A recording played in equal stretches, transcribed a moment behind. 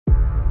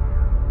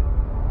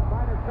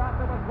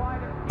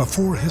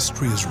Before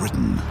history is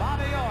written,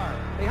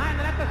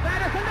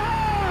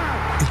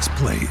 it's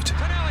played.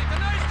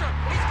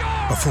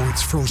 Before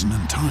it's frozen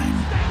in time,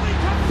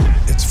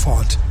 it's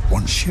fought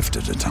one shift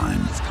at a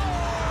time.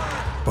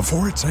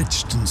 Before it's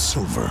etched in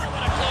silver,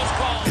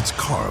 it's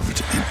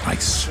carved in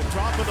ice.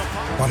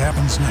 What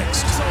happens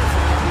next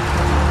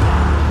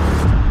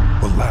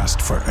will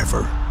last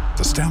forever.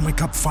 The Stanley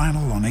Cup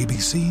Final on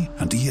ABC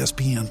and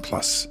ESPN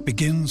Plus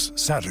begins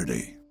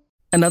Saturday.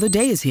 Another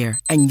day is here,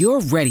 and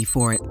you're ready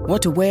for it.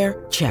 What to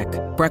wear? Check.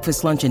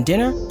 Breakfast, lunch, and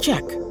dinner?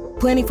 Check.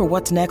 Planning for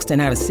what's next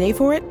and how to save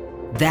for it?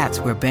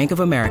 That's where Bank of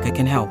America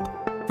can help.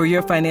 For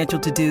your financial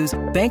to-dos,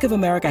 Bank of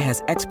America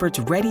has experts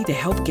ready to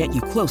help get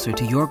you closer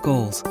to your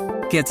goals.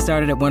 Get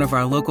started at one of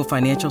our local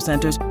financial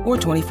centers or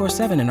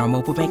 24/7 in our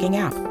mobile banking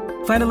app.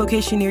 Find a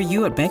location near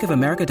you at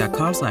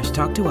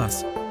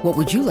bankofamerica.com/talktous. What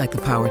would you like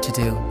the power to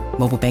do?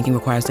 Mobile banking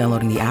requires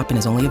downloading the app and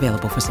is only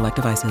available for select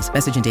devices.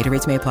 Message and data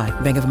rates may apply.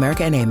 Bank of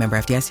America N.A., member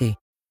FDIC.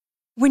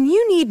 When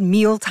you need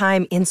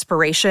mealtime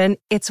inspiration,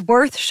 it's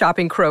worth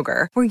shopping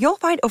Kroger, where you'll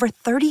find over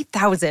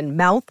 30,000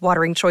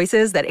 mouth-watering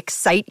choices that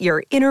excite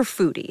your inner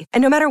foodie.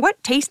 And no matter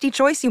what tasty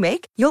choice you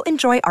make, you'll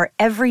enjoy our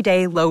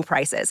everyday low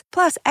prices,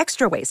 plus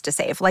extra ways to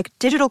save, like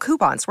digital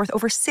coupons worth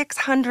over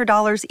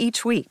 $600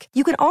 each week.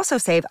 You can also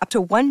save up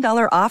to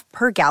 $1 off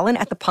per gallon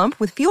at the pump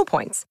with fuel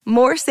points.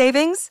 More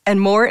savings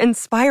and more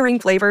inspiring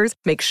flavors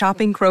make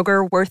shopping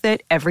Kroger worth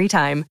it every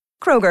time.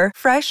 Kroger,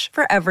 fresh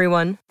for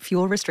everyone.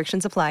 Fuel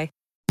restrictions apply.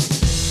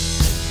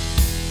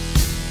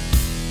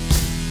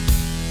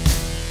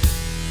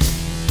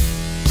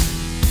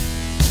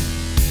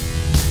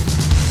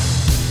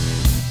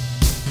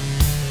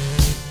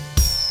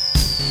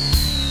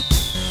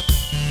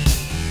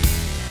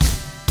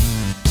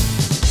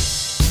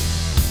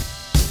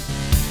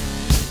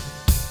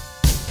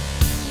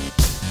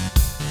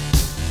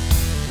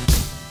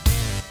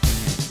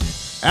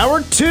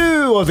 Hour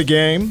 2 of the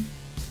game.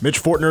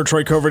 Mitch Fortner,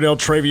 Troy Coverdale,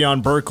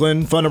 Travion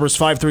Berkland. Phone number is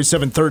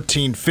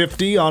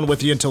 537-1350. On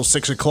with you until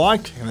 6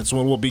 o'clock. And that's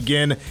when we'll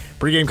begin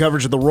pregame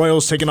coverage of the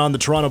Royals taking on the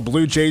Toronto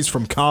Blue Jays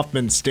from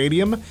Kauffman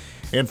Stadium.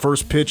 And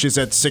first pitch is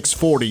at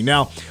 6:40.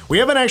 Now, we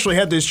haven't actually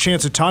had this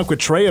chance to talk with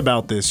Trey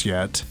about this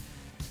yet.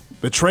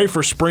 But Trey,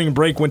 for spring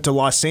break, went to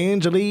Los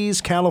Angeles,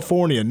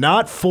 California.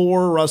 Not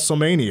for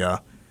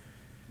WrestleMania.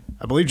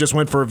 I believe just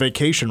went for a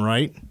vacation,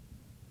 right?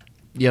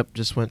 Yep,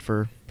 just went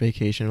for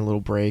vacation, a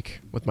little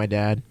break with my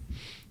dad.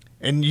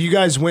 And you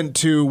guys went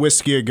to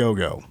Whiskey A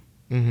Go-Go.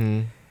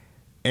 Mm-hmm.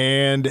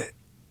 And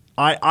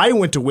I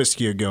went to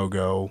Whiskey A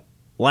Go-Go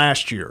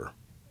last year,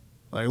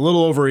 like a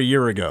little over a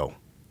year ago.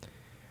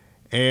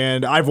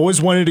 And I've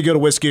always wanted to go to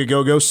Whiskey A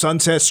Go-Go.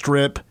 Sunset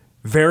Strip,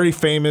 very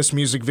famous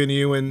music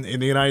venue in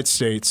the United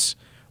States.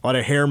 A lot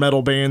of hair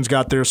metal bands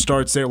got their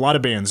starts there. A lot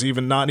of bands,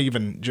 not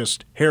even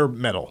just hair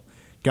metal,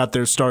 got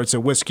their starts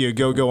at Whiskey A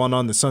Go-Go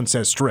on the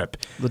Sunset Strip.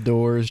 The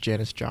Doors,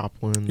 Janis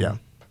Joplin. Yeah,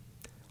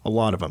 a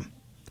lot of them.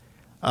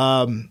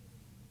 And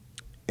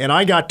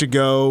I got to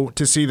go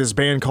to see this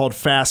band called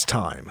Fast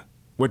Time,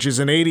 which is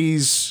an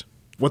 80s,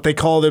 what they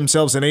call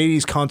themselves an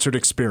 80s concert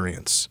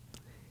experience.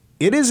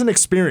 It is an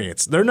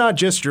experience. They're not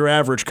just your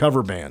average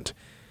cover band.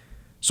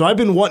 So I've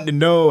been wanting to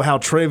know how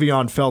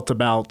Travion felt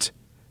about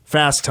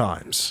Fast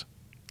Times.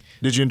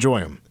 Did you enjoy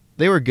them?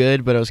 They were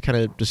good, but I was kind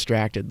of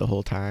distracted the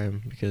whole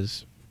time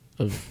because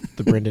of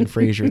the Brendan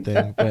Fraser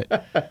thing.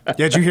 But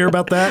did you hear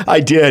about that?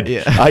 I did.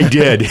 Yeah. I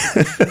did.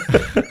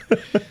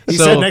 He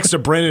sat next to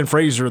Brendan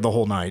Fraser the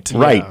whole night.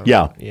 Right,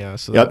 yeah. Yeah,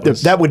 so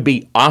that would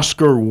be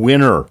Oscar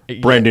winner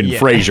Brendan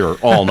Fraser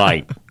all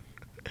night.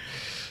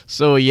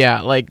 So,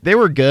 yeah, like, they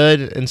were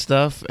good and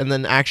stuff. And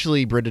then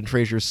actually Brendan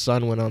Fraser's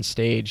son went on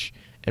stage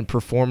and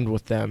performed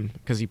with them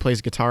because he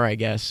plays guitar, I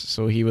guess.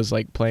 So he was,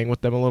 like, playing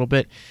with them a little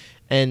bit.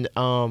 And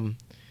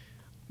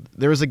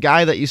there was a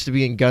guy that used to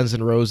be in Guns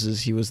N'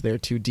 Roses. He was there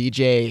too,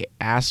 DJ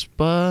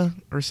Aspa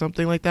or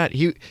something like that.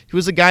 He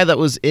was a guy that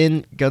was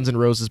in Guns N'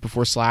 Roses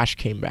before Slash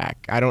came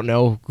back. I don't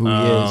know who he is.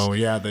 Oh,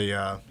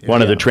 yeah.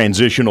 One of the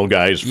transitional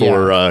guys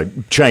for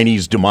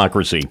Chinese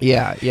democracy.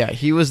 Yeah,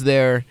 he was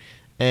there,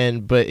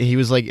 but he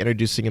was like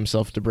introducing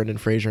himself to Brendan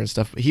Fraser and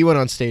stuff. He went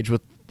on stage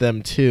with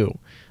them too,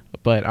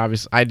 but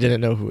obviously I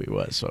didn't know who he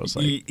was, so I was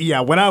like...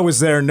 Yeah, when I was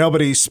there,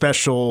 nobody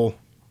special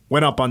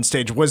went up on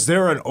stage. Was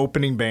there an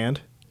opening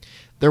band?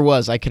 There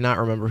was. I cannot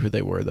remember who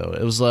they were, though.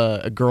 It was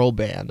a girl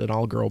band, an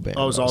all-girl band.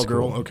 Oh, it was all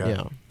girl? Cool. Okay.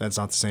 Yeah. That's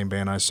not the same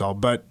band I saw.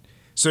 But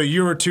so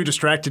you were too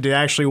distracted to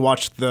actually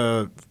watch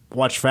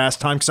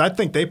Fast Time? Because I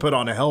think they put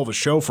on a hell of a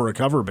show for a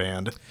cover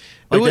band.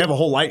 Like, they have a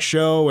whole light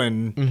show.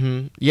 And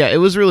mm-hmm. Yeah, it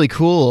was really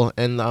cool.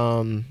 And,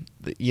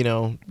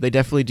 they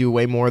definitely do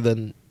way more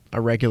than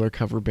a regular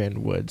cover band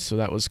would. So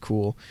that was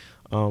cool.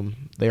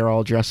 They are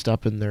all dressed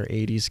up in their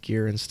 80s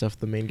gear and stuff.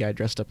 The main guy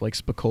dressed up like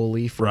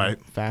Spicoli from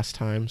Fast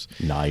Times.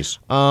 Nice.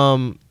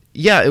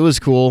 Yeah, it was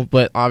cool,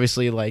 but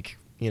obviously, I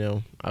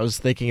was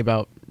thinking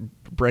about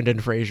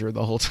Brendan Fraser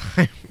the whole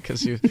time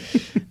because he was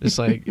just,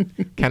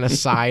 kind of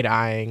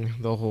side-eyeing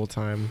the whole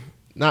time.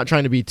 not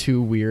trying to be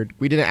too weird.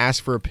 We didn't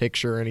ask for a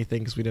picture or anything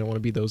because we didn't want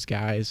to be those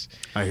guys.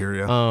 I hear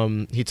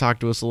you. He talked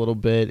to us a little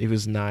bit. He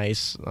was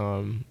nice.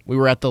 We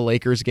were at the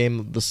Lakers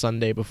game the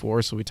Sunday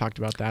before, so we talked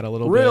about that a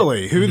little bit.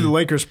 Really? Who did the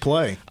Lakers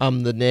play?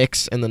 The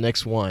Knicks, and the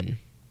Knicks won.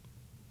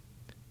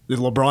 Is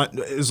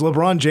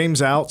LeBron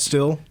James out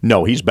still?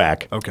 No, he's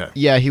back. Okay.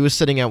 Yeah, he was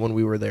sitting out when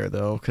we were there,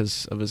 though,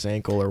 because of his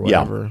ankle or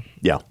whatever.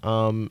 Yeah.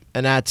 And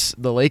at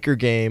the Laker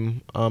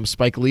game,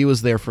 Spike Lee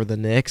was there for the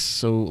Knicks,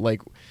 so,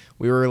 like,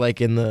 we were,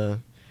 like, in the,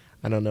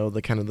 I don't know,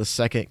 the kind of the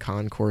second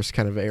concourse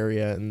kind of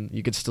area, and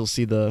you could still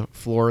see the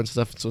floor and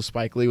stuff, so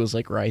Spike Lee was,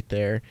 like, right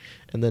there.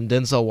 And then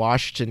Denzel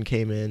Washington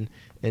came in,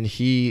 and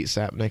he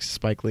sat next to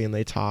Spike Lee, and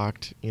they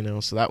talked,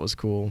 so that was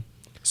cool.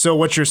 So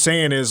what you're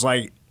saying is,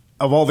 like,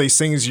 of all these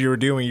things you were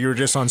doing, you were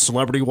just on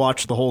Celebrity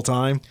Watch the whole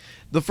time?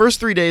 The first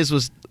 3 days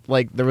was,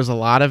 like, there was a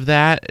lot of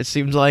that, it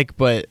seemed like,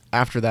 but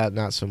after that,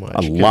 not so much.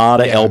 A lot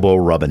of elbow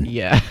rubbing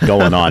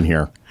going on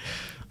here.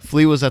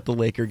 Flea was at the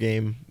Laker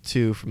game,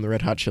 too, from the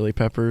Red Hot Chili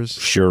Peppers.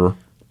 Sure.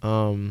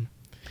 And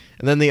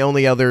then the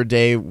only other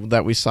day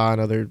that we saw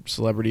another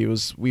celebrity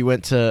was we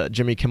went to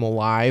Jimmy Kimmel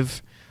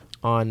Live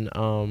on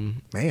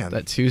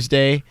that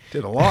Tuesday.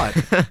 Did a lot.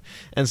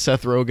 And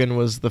Seth Rogen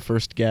was the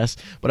first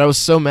guest. But I was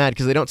so mad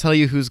because they don't tell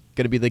you who's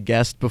going to be the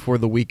guest before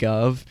the week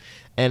of.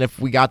 And if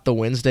we got the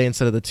Wednesday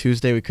instead of the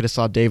Tuesday, we could have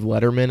saw Dave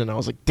Letterman. And I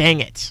was like,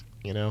 dang it,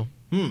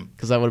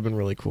 because that would have been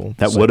really cool.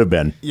 That would have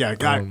been. Yeah,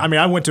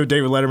 I went to a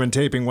David Letterman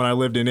taping when I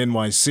lived in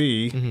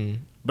NYC.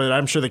 Mm-hmm. But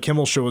I'm sure the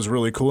Kimmel Show was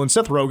really cool. And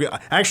Seth Rogen,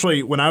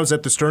 actually, when I was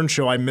at the Stern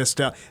Show, I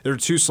missed out. There were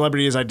two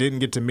celebrities I didn't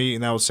get to meet,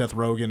 and that was Seth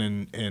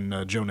Rogen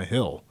and Jonah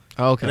Hill.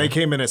 Oh, okay. And they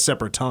came in at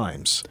separate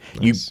times.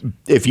 Nice.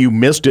 If you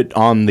missed it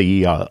on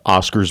the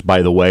Oscars,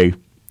 by the way,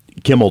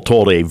 Kimmel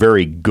told a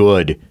very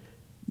good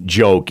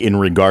joke in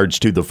regards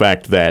to the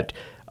fact that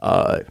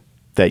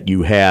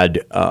you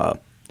had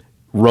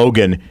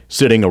Rogen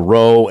sitting a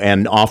row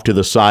and off to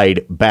the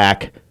side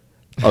back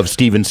of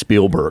Steven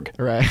Spielberg.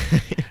 Right.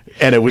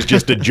 And it was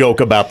just a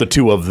joke about the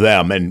two of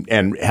them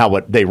and how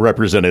they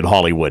represented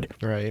Hollywood.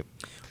 Right.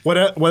 What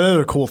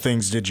other cool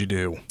things did you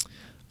do?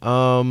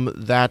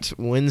 That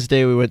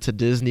Wednesday we went to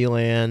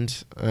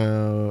Disneyland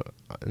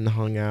and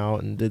hung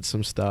out and did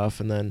some stuff,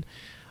 and then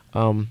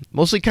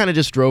mostly kind of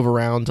just drove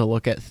around to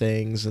look at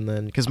things, and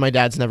then because my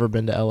dad's never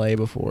been to LA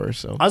before,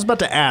 so I was about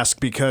to ask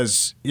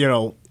because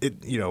you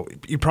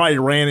probably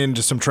ran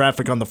into some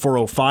traffic on the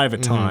 405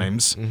 at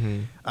times.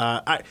 Mm-hmm.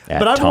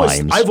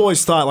 I've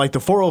always thought like the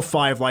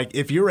 405, like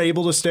if you're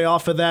able to stay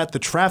off of that, the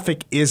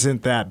traffic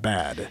isn't that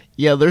bad.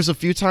 Yeah, there's a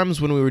few times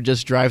when we would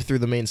just drive through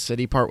the main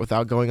city part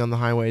without going on the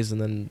highways,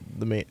 and then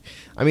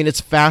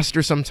it's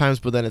faster sometimes,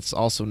 but then it's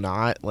also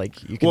not.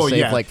 Like you can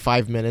save like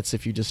 5 minutes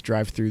if you just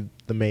drive through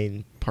the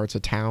main parts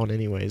of town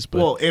anyways.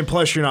 But and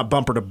plus you're not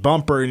bumper to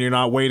bumper, and you're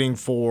not waiting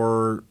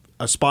for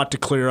a spot to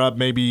clear up.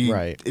 Maybe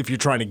if you're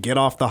trying to get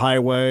off the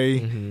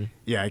highway,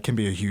 it can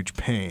be a huge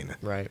pain.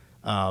 Right.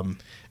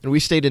 And we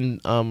stayed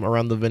in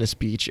around the Venice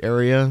Beach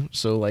area,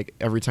 so like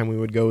every time we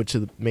would go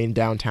to the main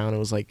downtown, it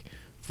was like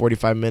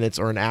 45 minutes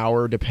or an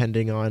hour,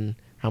 depending on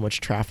how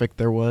much traffic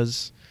there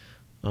was.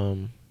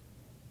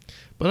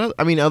 But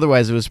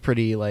otherwise it was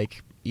pretty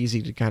like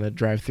easy to kind of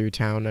drive through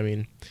town. I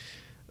mean,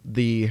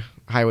 the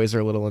highways are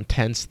a little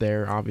intense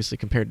there, obviously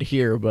compared to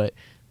here, but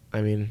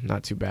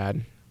not too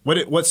bad.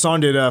 What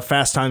song did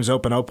Fast Times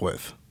open up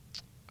with?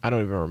 I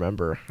don't even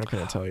remember. How can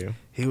I tell you?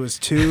 He was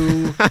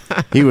too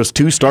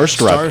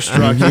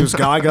starstruck. He was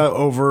gaga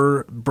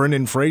over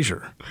Brendan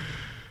Fraser.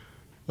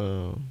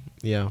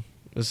 Yeah.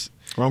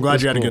 Well, I'm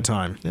glad you had a good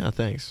time. Yeah,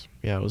 thanks.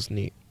 Yeah, it was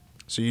neat.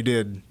 So you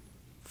did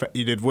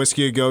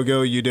Whiskey A Go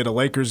Go. You did a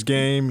Lakers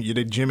game. You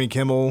did Jimmy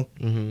Kimmel.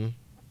 Mm-hmm.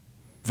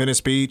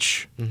 Venice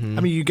Beach.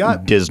 Mm-hmm. You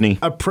got Disney.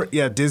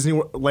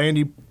 Disneyland.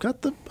 You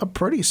got a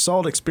pretty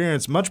solid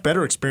experience. Much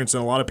better experience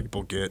than a lot of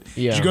people get.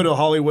 Yeah. Did you go to a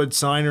Hollywood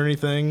sign or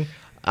anything?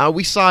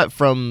 We saw it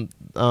from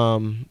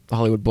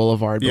Hollywood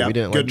Boulevard, but we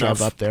didn't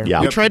drive up there.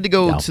 Yeah. We tried to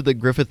go to the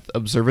Griffith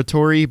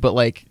Observatory, but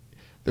like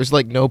there's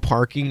like no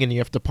parking, and you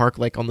have to park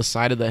like on the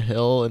side of the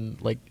hill,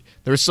 and like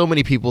there were so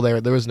many people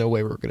there. There was no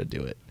way we were gonna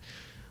do it.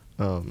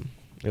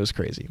 It was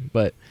crazy,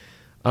 but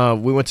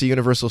we went to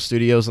Universal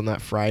Studios on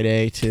that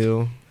Friday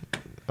too.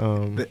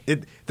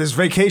 This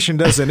vacation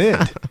doesn't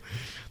end.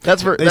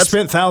 They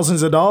spent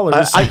thousands of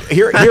dollars.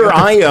 Here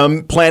I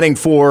am planning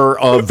for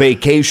a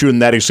vacation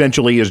that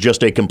essentially is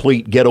just a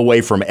complete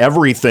getaway from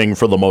everything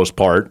for the most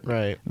part.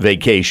 Right.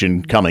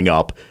 Vacation coming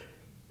up.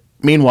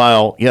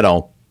 Meanwhile,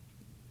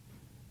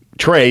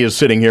 Trey is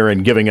sitting here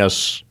and giving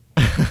us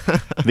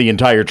the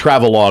entire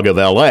travelogue of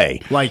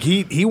L.A. Like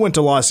he went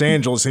to Los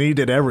Angeles and he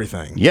did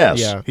everything. Yes.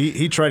 Yeah.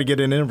 He tried to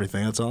get in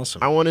everything. That's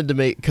awesome. I wanted to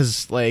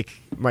because like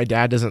my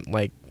dad doesn't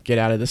like get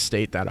out of the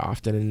state that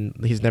often,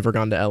 and he's never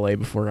gone to LA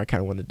before. I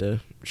kind of wanted to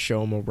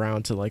show him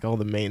around to like all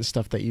the main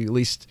stuff that you at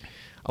least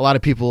a lot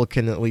of people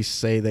can at least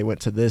say they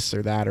went to this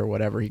or that or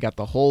whatever. He got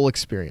the whole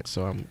experience,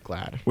 so I'm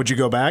glad. Would you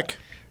go back?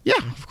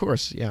 Yeah, of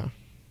course. Yeah.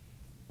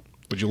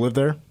 Would you live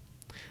there?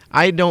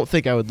 I don't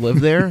think I would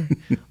live there.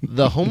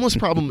 The homeless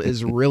problem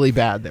is really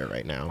bad there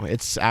right now.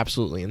 It's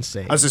absolutely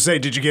insane. I was to say,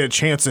 did you get a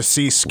chance to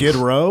see Skid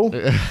Row?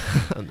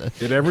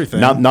 Did everything.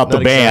 Not the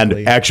band,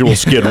 exactly. actual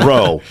Skid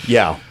Row.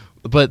 Yeah.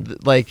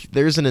 But like,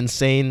 there's an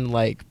insane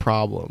like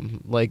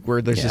problem, like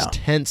where there's just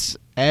tents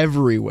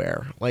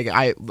everywhere. Like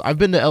I've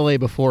been to LA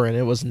before and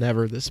it was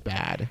never this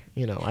bad.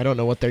 You know, I don't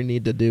know what they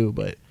need to do,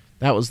 but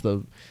that was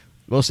the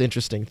most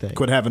interesting thing.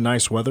 Could have a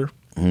nice weather.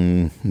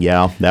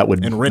 Yeah, that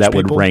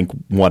would rank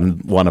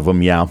one of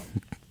them. Yeah,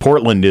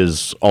 Portland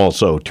is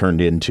also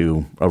turned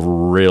into a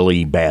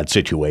really bad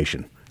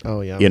situation.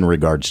 Oh yeah, in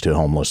regards to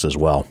homeless as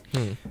well.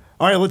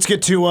 All right, let's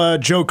get to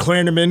Joe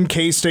Klanderman,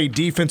 K-State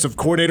defensive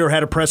coordinator,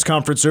 had a press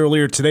conference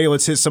earlier today.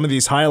 Let's hit some of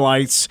these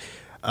highlights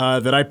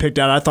that I picked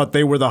out. I thought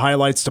they were the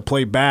highlights to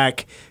play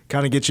back,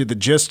 kind of get you the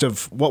gist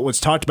of what was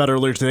talked about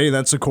earlier today.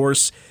 That's, of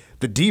course,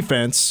 the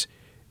defense,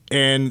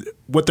 and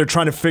what they're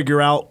trying to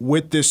figure out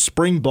with this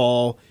spring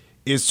ball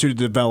is to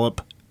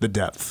develop the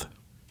depth.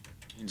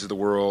 Of the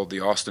world, the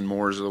Austin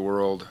Moores of the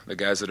world, the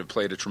guys that have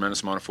played a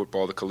tremendous amount of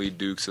football, the Khalid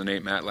Dukes, the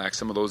Nate Matlacks,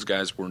 some of those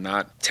guys were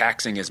not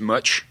taxing as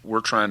much.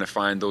 We're trying to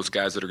find those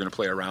guys that are going to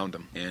play around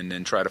them and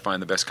then try to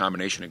find the best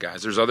combination of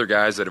guys. There's other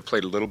guys that have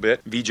played a little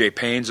bit, VJ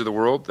Paynes of the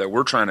world, that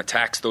we're trying to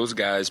tax those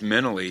guys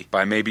mentally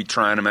by maybe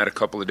trying them at a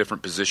couple of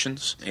different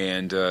positions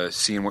and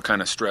seeing what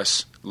kind of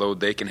stress load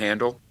they can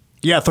handle.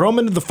 Yeah, throw them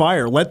into the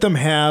fire. Let them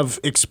have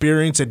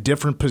experience at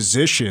different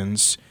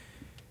positions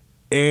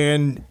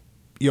and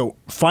try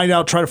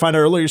to find out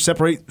earlier,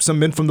 separate some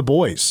men from the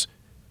boys.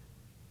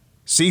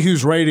 See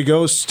who's ready to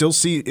go, still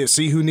see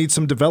who needs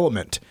some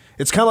development.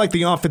 It's kind of like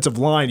the offensive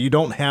line. You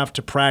don't have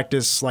to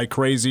practice like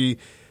crazy,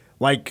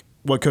 like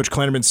what Coach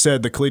Klanderman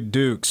said, the Khalid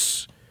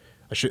Dukes.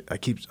 I'm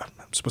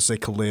supposed to say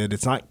Khalid.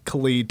 It's not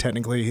Khalid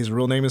technically. His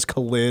real name is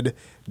Khalid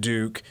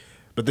Duke.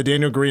 But the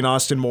Daniel Green,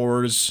 Austin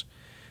Moores.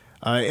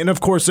 And, of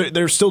course,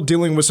 they're still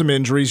dealing with some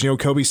injuries.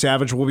 Kobe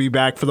Savage will be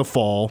back for the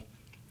fall.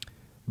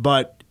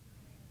 But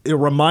it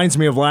reminds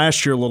me of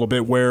last year a little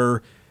bit where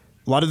a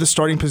lot of the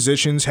starting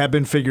positions have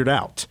been figured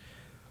out.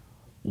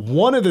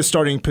 One of the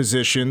starting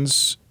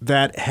positions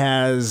that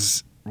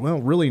has,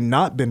 really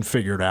not been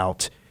figured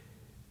out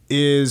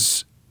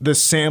is the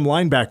Sam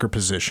linebacker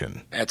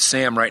position. At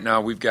Sam right now,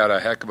 we've got a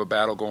heck of a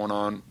battle going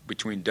on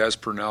between Des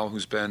Purnell,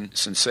 who's been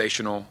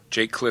sensational,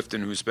 Jake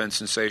Clifton, who's been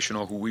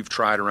sensational, who we've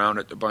tried around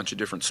at a bunch of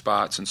different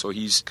spots, and so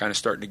he's kind of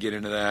starting to get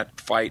into that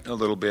fight a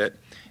little bit.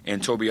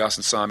 And Toby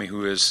Asansami,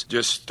 who is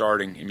just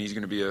starting. I mean, he's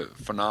going to be a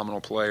phenomenal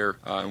player,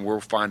 and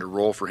we'll find a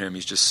role for him.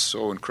 He's just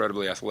so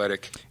incredibly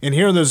athletic. And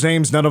hearing those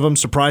names, none of them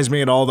surprised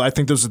me at all. I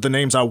think those are the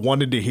names I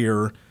wanted to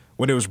hear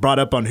when it was brought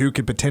up on who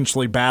could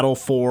potentially battle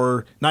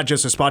for not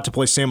just a spot to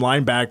play Sam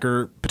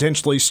linebacker,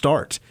 potentially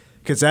start.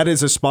 Because that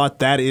is a spot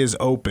that is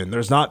open.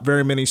 There's not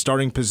very many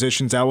starting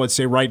positions I would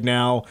say right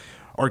now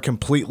are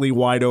completely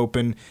wide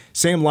open.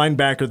 Sam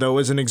linebacker, though,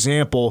 as an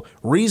example,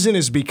 reason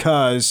is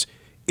because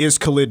is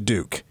Khalid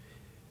Duke.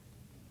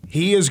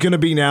 He is going to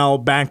be now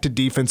back to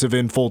defensive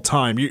end full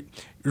time. You're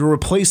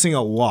replacing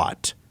a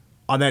lot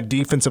on that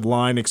defensive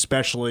line,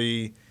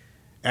 especially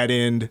at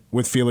end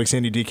with Felix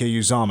Andy DK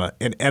Uzama,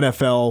 an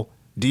NFL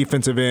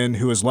defensive end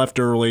who has left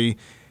early,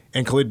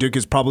 and Khalid Duke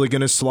is probably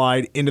going to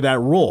slide into that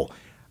role.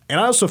 And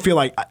I also feel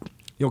like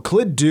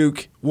Khalid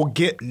Duke will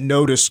get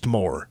noticed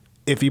more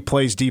if he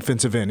plays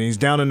defensive end. He's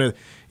down in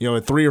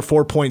a 3 or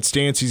 4 point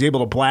stance. He's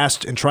able to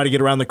blast and try to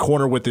get around the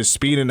corner with his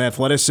speed and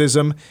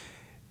athleticism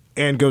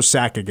and go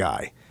sack a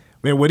guy.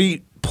 Man, when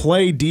he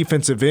played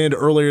defensive end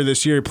earlier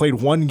this year, he played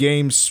one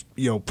game,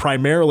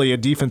 primarily a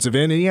defensive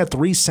end, and he had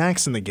 3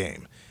 sacks in the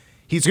game.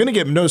 He's going to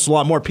get noticed a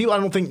lot more. People, I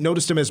don't think,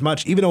 noticed him as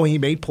much, even though he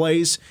made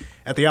plays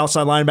at the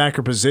outside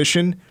linebacker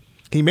position.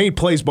 He made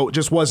plays, but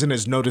just wasn't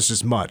as noticed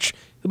as much.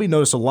 He'll be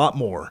noticed a lot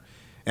more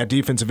at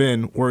defensive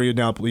end, where he'll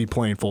now be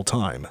playing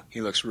full-time.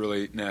 He looks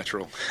really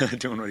natural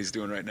doing what he's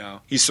doing right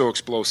now. He's so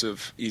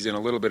explosive. He's in a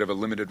little bit of a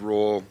limited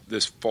role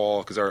this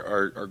fall because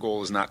our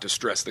goal is not to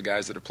stress the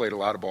guys that have played a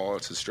lot of ball.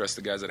 It's to stress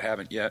the guys that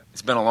haven't yet.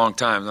 It's been a long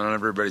time, not on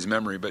everybody's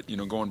memory, but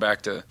going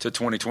back to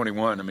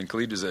 2021, I mean,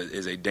 Khalid is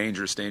a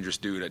dangerous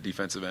dude at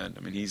defensive end.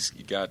 I mean, he's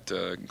got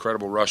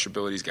incredible rush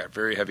ability. He's got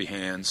very heavy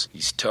hands.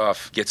 He's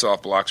tough, gets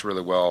off blocks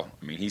really well.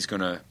 I mean, he's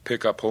going to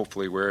pick up,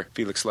 hopefully, where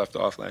Felix left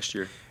off last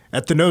year.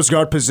 At the nose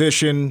guard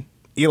position,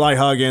 Eli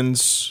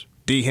Huggins,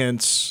 D.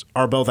 Hintz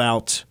are both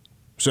out.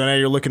 So now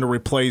you're looking to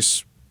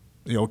replace,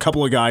 a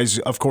couple of guys,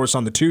 of course,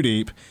 on the 2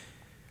 deep.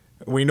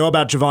 We know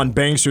about Javon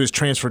Banks, who has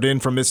transferred in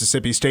from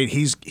Mississippi State.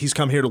 He's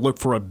come here to look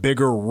for a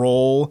bigger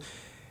role.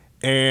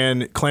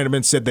 And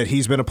Klanderman said that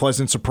he's been a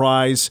pleasant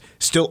surprise.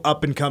 Still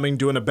up and coming,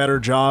 doing a better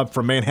job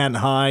from Manhattan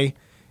High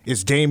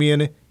is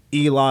Damian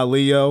Eli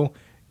Leo.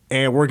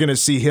 And we're going to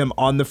see him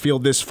on the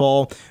field this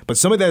fall. But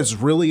somebody that has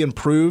really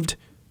improved,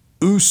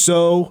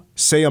 Uso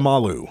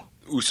Seumalo.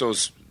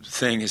 Uso's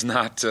thing is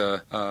not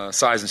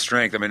size and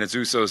strength. I mean, it's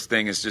Uso's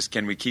thing is just,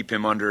 can we keep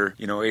him under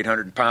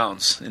 800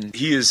 pounds? And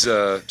he is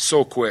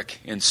so quick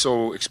and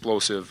so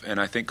explosive, and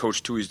I think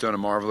Coach Tui's done a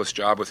marvelous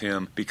job with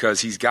him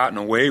because he's gotten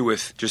away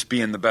with just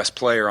being the best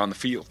player on the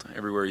field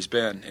everywhere he's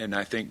been. And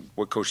I think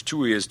what Coach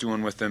Tui is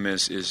doing with him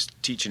is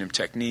teaching him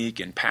technique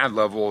and pad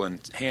level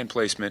and hand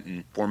placement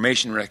and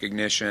formation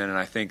recognition, and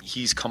I think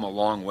he's come a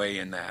long way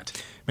in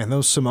that. Man,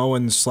 those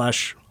Samoans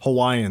 /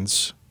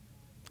 Hawaiians,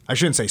 I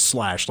shouldn't say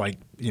slash,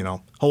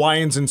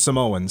 Hawaiians and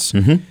Samoans,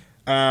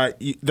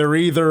 they're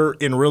either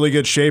in really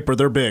good shape or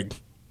they're big.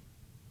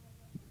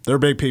 They're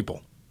big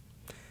people.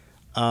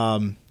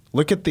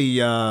 Look at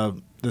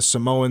the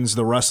Samoans,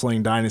 the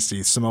wrestling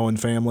dynasty, Samoan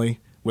family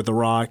with The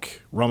Rock,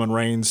 Roman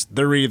Reigns.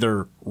 They're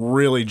either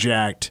really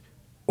jacked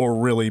or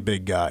really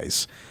big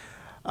guys.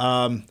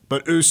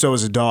 But Uso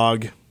is a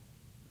dog.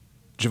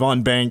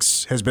 Javon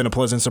Banks has been a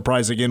pleasant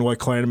surprise again, what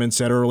Klanderman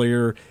said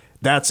earlier.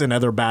 That's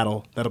another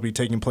battle that'll be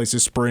taking place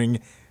this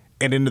spring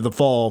and into the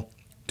fall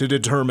to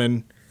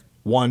determine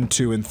 1,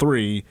 2, and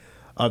 3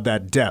 of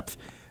that depth.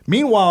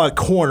 Meanwhile, at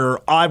corner,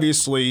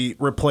 obviously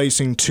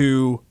replacing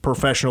 2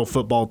 professional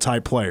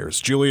football-type players,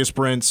 Julius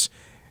Brents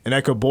and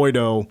Eko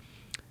Boydo,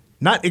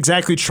 not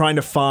exactly trying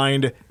to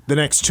find the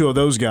next 2 of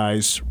those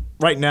guys.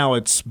 Right now,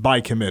 it's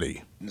by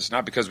committee. It's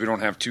not because we don't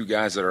have 2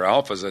 guys that are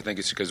alphas. I think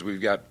it's because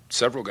we've got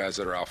several guys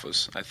that are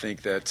alphas. I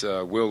think that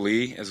Will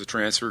Lee, as a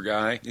transfer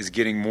guy, is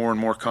getting more and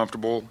more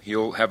comfortable.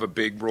 He'll have a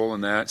big role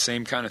in that.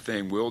 Same kind of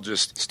thing. Will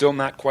just still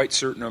not quite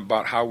certain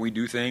about how we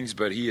do things,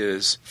 but he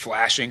is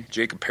flashing.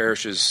 Jacob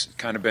Parrish has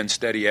kind of been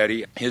steady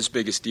Eddie. His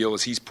biggest deal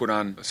is he's put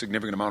on a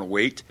significant amount of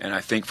weight, and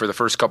I think for the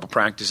first couple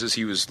practices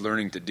he was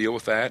learning to deal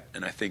with that.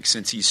 And I think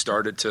since he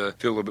started to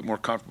feel a little bit more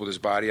comfortable with his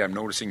body, I'm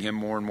noticing him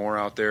more and more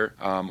out there.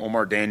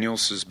 Omar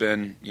Daniels has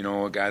been,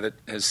 a guy that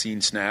has seen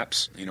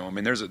snaps.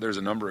 There's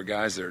a number of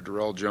guys there,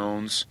 Darrell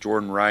Jones,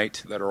 Jordan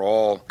Wright, that are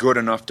all good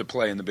enough to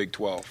play in the Big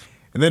 12.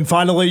 And then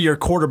finally, your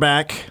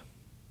quarterback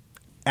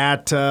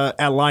at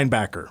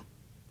linebacker.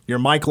 Your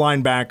Mike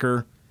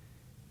linebacker,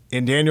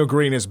 and Daniel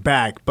Green is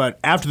back. But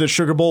after the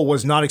Sugar Bowl,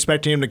 was not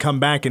expecting him to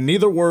come back, and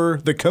neither were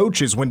the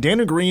coaches. When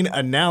Daniel Green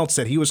announced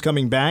that he was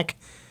coming back,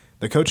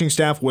 the coaching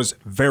staff was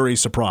very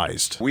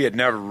surprised. We had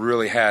never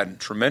really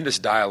had tremendous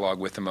dialogue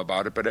with him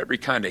about it, but every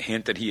kind of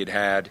hint that he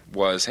had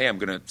was, hey, I'm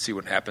going to see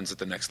what happens at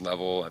the next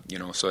level.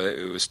 So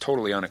it was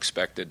totally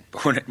unexpected.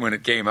 But when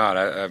it came out,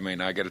 I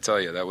got to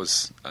tell you, that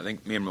was, I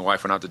think me and my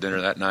wife went out to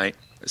dinner that night.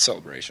 A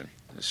celebration.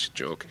 It's a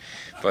joke,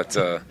 but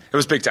it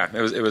was big time.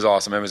 It was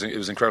awesome. It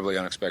was incredibly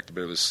unexpected,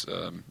 but it was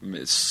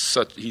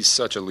he's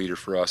such a leader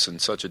for us and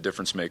such a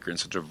difference maker and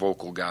such a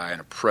vocal guy and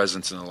a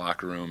presence in the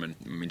locker room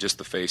and just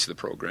the face of the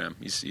program.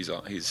 He's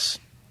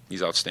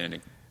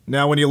outstanding.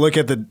 Now, when you look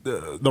at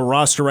the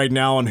roster right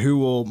now and who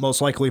will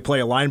most likely play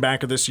a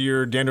linebacker this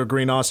year, Daniel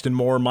Green, Austin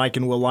Moore, Mike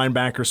and Will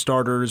linebacker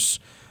starters.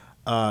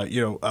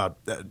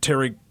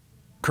 Terry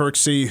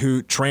Kirksey,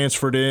 who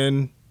transferred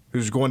in,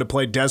 who's going to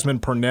play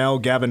Desmond Purnell,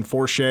 Gavin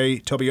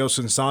Forshey, Toby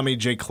Osinsami,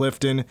 Jay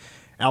Clifton,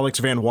 Alex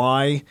Van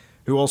Wy,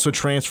 who also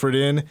transferred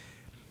in.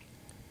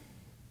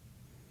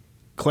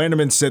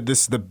 Klanderman said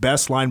this is the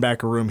best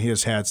linebacker room he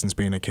has had since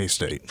being at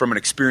K-State. From an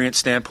experience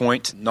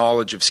standpoint,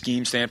 knowledge of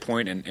scheme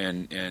standpoint,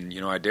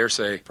 and I dare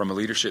say from a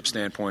leadership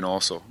standpoint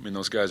also.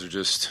 Those guys are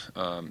just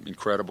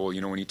incredible.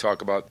 When you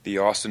talk about the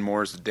Austin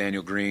Moores, the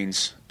Daniel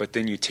Greens, but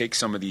then you take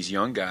some of these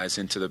young guys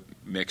into the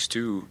mix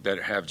too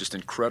that have just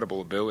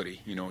incredible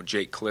ability.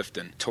 Jake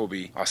Clifton,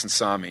 Toby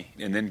Osinsami,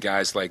 and then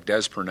guys like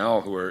Des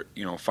Purnell who are,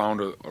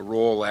 found a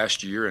role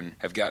last year and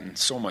have gotten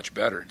so much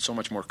better and so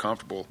much more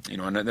comfortable.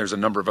 And then there's a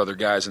number of other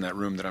guys in that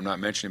room that I'm not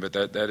mentioning,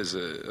 but that is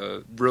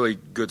a really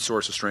good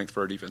source of strength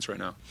for our defense right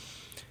now.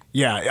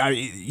 Yeah,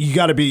 you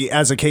got to be,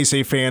 as a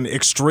K-State fan,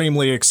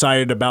 extremely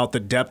excited about the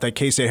depth that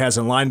K-State has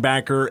in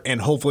linebacker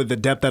and hopefully the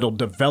depth that'll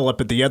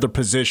develop at the other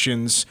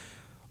positions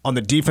on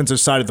the defensive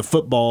side of the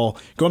football.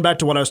 Going back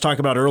to what I was talking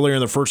about earlier in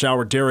the first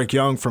hour, Derek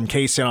Young from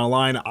K-State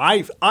Online,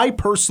 I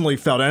personally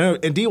felt, I know,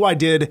 and DY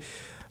did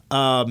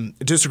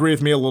disagree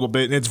with me a little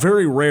bit, and it's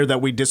very rare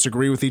that we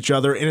disagree with each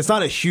other, and it's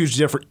not a huge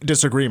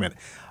disagreement.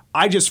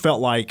 I just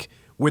felt like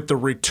with the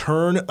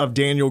return of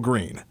Daniel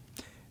Green,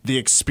 the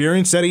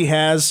experience that he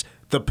has,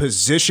 the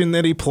position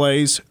that he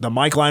plays, the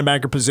Mike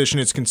linebacker position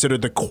is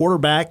considered the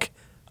quarterback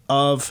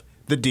of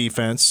the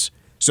defense,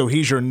 so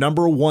he's your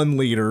number one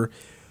leader.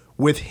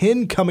 With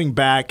him coming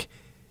back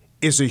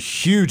is a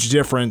huge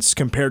difference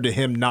compared to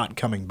him not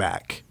coming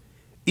back.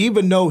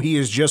 Even though he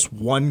is just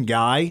one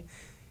guy,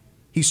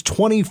 he's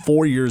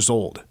 24 years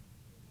old.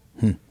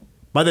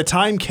 By the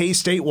time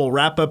K-State will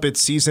wrap up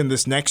its season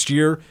this next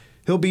year,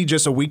 he'll be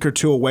just a week or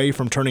two away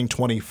from turning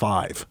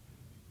 25.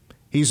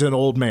 He's an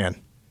old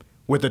man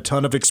with a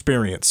ton of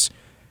experience.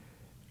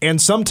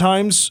 And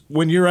sometimes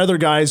when you're other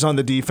guys on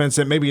the defense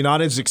that maybe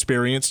not as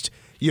experienced,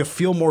 you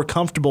feel more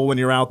comfortable when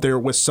you're out there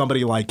with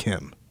somebody like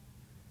him.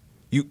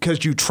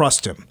 Because you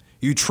trust him.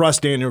 You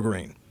trust Daniel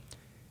Green.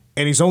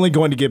 And he's only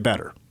going to get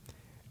better.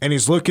 And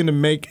he's looking to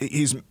make,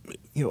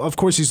 of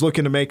course he's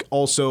looking to make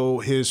also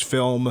his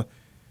film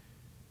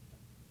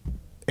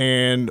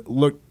and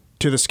looked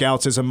to the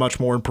scouts as a much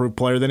more improved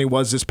player than he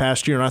was this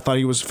past year, and I thought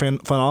he was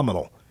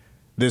phenomenal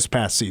this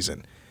past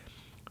season.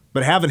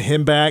 But having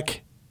him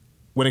back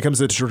when it comes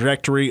to the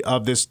trajectory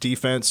of this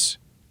defense,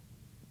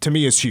 to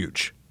me, is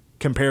huge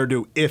compared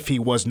to if he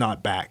was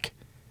not back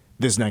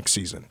this next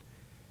season.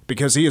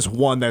 Because he is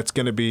one that's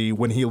going to be,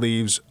 when he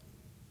leaves,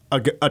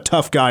 a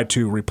tough guy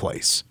to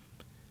replace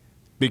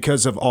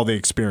because of all the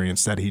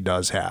experience that he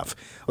does have.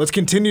 Let's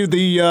continue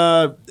the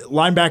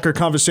linebacker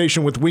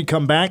conversation when we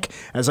come back,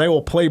 as I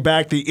will play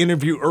back the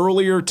interview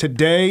earlier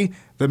today.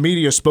 The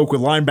media spoke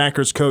with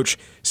linebackers coach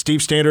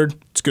Steve Standard.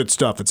 It's good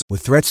stuff.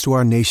 With threats to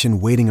our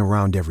nation waiting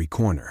around every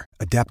corner,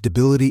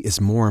 adaptability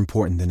is more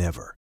important than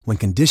ever. When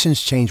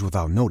conditions change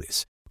without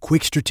notice,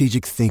 quick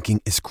strategic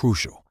thinking is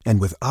crucial.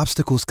 And with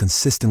obstacles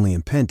consistently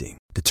impending,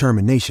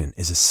 determination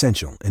is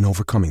essential in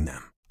overcoming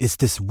them. It's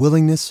this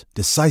willingness,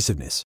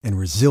 decisiveness, and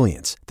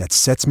resilience that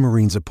sets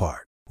Marines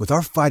apart. With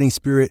our fighting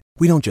spirit,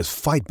 we don't just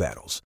fight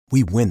battles,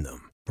 we win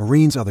them.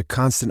 Marines are the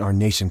constant our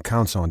nation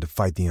counts on to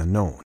fight the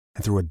unknown.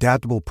 And through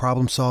adaptable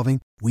problem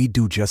solving, we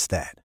do just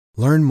that.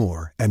 Learn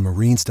more at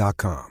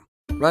marines.com.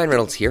 Ryan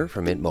Reynolds here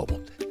from Mint Mobile.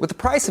 With the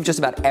price of just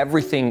about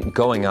everything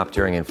going up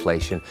during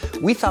inflation,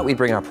 we thought we'd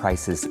bring our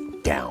prices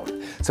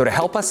down. So to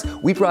help us,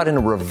 we brought in a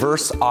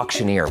reverse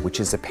auctioneer,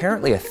 which is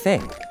apparently a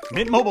thing.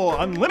 Mint Mobile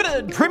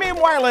Unlimited Premium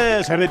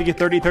Wireless. How to get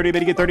 30, 30, bit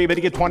to get 30, bit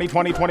to get 20,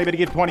 20, 20, bit to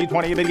get 20,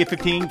 20, bit to get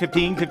 15,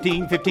 15,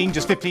 15, 15,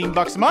 just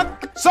 $15 a month?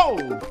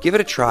 Sold! Give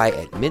it a try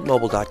at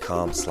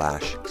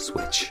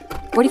mintmobile.com/switch.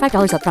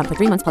 $45 up front for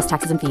 3 months plus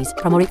taxes and fees.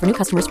 Promo rate for new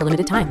customers for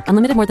limited time.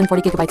 Unlimited more than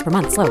 40 gigabytes per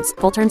month. Slows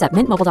full terms at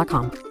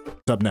mintmobile.com.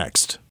 Up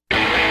next.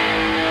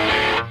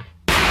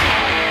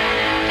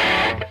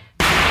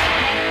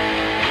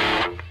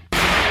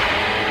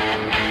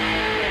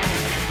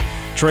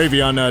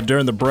 Travion,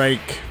 during the break,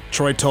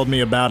 Troy told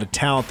me about a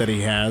talent that he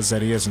has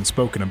that he hasn't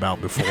spoken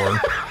about before.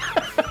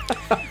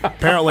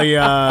 Apparently,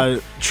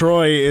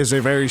 Troy is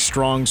a very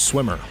strong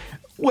swimmer.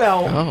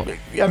 Well,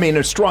 I mean,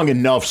 a strong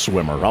enough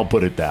swimmer, I'll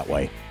put it that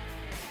way.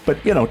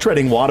 But,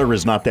 treading water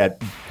is not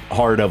that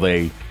hard of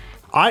a...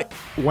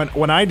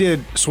 When I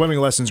did swimming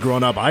lessons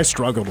growing up, I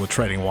struggled with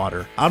treading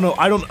water. I don't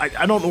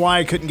know why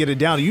I couldn't get it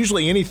down.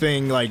 Usually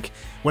anything, like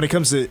when it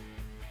comes to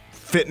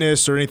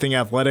fitness or anything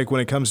athletic,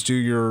 when it comes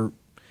to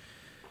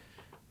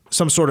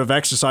some sort of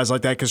exercise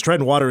like that, because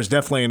treading water is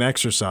definitely an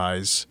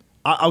exercise,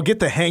 I'll get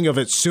the hang of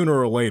it sooner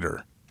or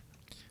later.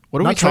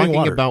 What are we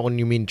talking about when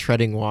you mean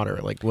treading water?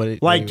 Like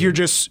what? Like you're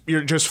just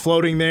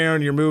floating there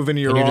and you're moving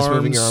your arms, just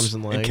moving your arms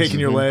and legs,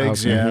 kicking your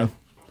legs. Okay. Yeah.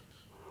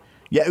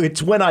 Yeah,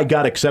 it's when I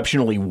got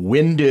exceptionally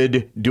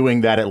winded doing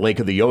that at Lake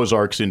of the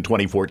Ozarks in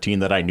 2014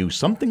 that I knew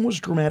something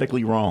was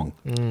dramatically wrong.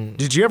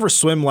 Did you ever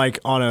swim like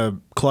on a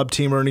club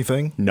team or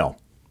anything? No.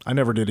 I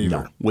never did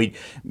either. No. We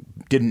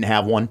didn't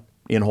have one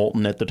in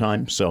Holton at the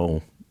time,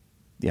 so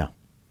yeah.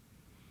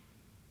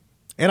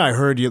 And I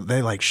heard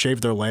they like shave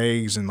their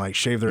legs and like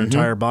shave their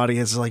entire body.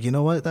 It's like, you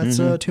know what?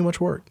 That's too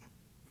much work.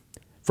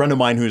 Friend of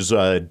mine who's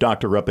a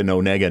doctor up in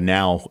Onega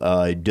now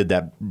did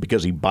that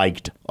because he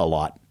biked a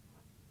lot,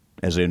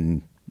 as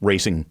in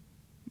racing.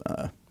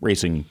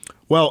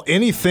 Well,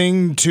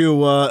 anything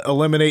to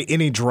eliminate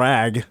any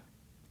drag,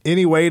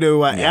 any way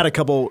to add a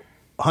couple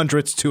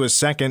hundredths of a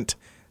second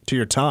to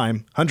your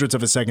time,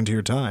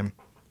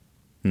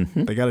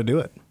 they got to do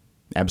it.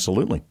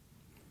 Absolutely.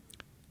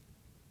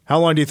 How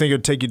long do you think it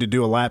would take you to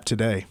do a lap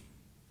today?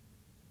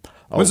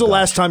 When's the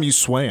last time you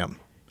swam?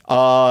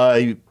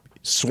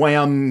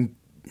 Swam,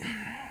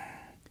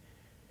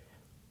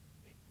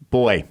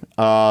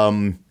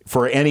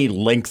 for any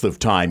length of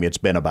time, it's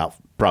been about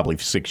probably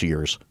 6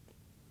 years.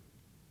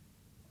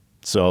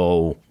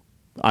 So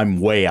I'm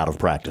way out of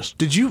practice.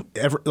 Did you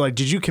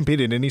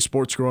compete in any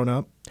sports growing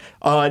up?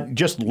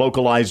 Just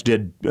localized,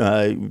 did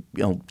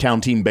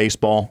town team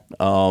baseball.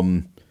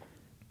 Kind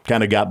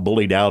of got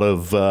bullied out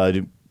of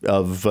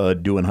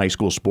doing high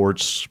school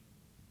sports,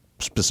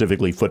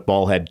 specifically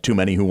football. Had too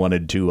many who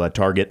wanted to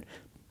target.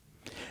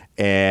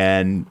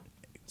 And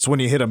it's when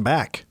you hit them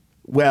back.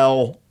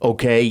 Well,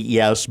 okay,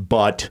 yes,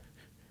 but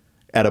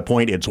at a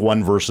point it's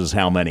one versus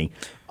how many.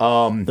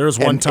 There's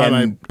one time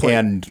I played.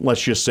 And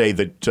let's just say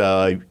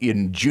that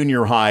in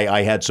junior high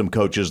I had some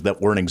coaches that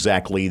weren't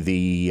exactly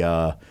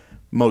the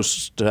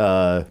most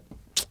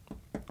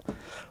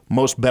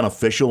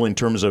beneficial in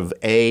terms of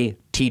A,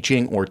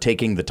 teaching or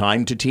taking the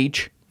time to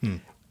teach,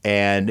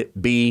 and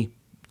B,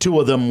 two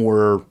of them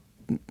were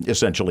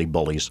essentially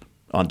bullies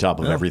on top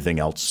of everything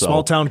else. So,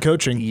 small town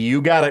coaching.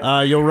 You got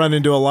it. You'll run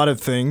into a lot of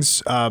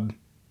things.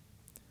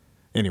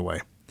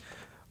 Anyway,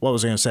 what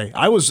was I going to say?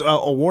 I was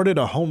awarded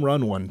a home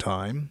run one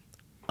time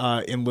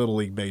in Little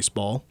League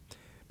Baseball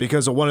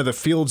because of one of the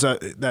fields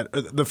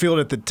the field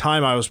at the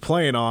time I was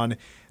playing on,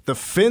 the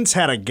fence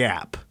had a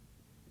gap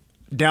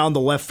down the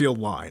left field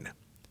line.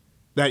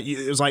 That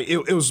it was like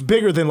it was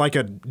bigger than like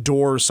a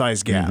door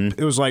size gap.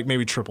 It was like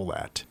maybe triple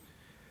that.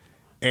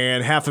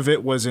 And half of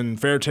it was in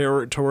fair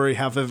territory,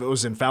 half of it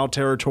was in foul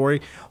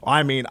territory.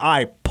 I mean,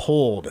 I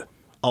pulled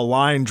a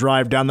line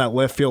drive down that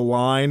left field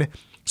line.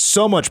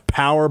 So much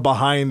power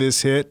behind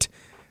this hit.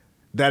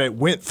 that it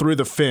went through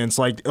the fence,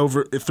 like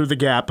over through the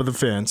gap of the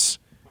fence,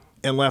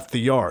 and left the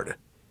yard.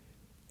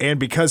 And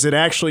because it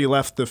actually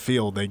left the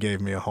field, they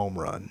gave me a home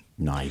run.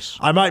 Nice.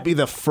 I might be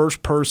the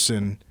first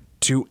person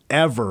to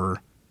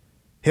ever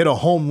hit a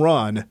home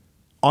run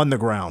on the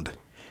ground.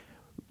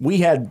 We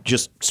had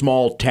just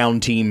small town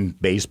team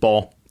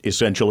baseball,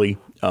 essentially,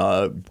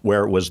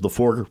 where it was the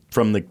four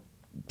from the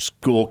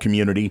school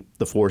community,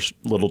 the four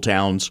little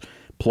towns,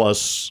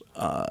 plus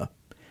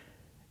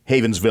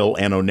Havensville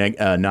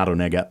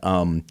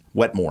and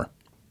Wetmore,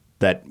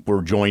 that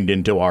were joined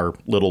into our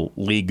little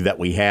league that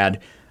we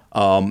had.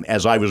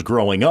 As I was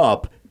growing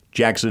up,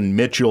 Jackson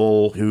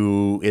Mitchell,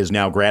 who is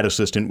now grad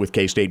assistant with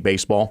K-State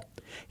baseball,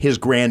 his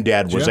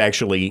granddad was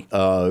actually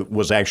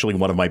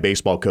one of my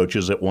baseball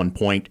coaches at one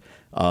point.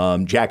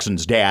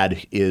 Jackson's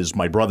dad is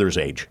my brother's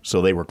age,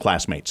 so they were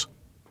classmates,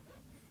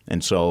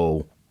 and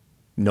so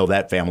know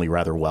that family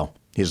rather well.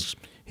 His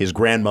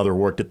grandmother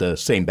worked at the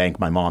same bank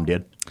my mom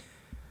did.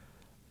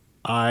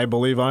 I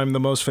believe I'm the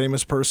most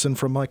famous person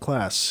from my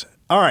class.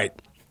 All right,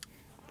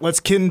 let's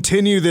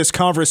continue this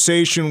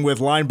conversation with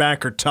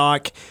linebacker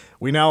talk.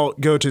 We now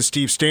go to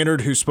Steve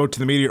Standard, who spoke to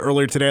the media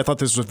earlier today. I thought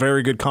this was a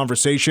very good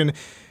conversation.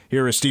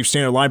 Here is Steve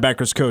Standard,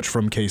 linebackers coach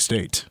from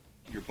K-State.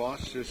 Your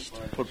boss just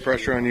put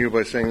pressure on you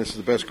by saying this is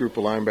the best group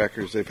of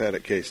linebackers they've had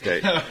at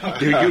K-State.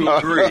 Do you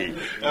agree?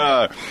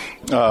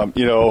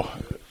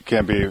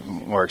 Can't be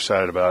more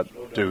excited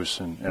about Deuce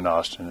and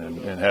Austin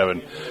and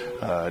having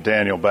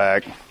Daniel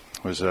back.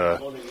 Was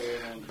the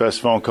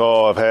best phone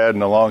call I've had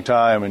in a long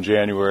time in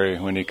January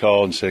when he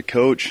called and said,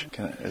 Coach,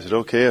 is it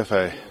okay if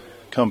I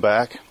come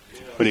back?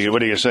 What are you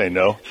going to say,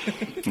 no?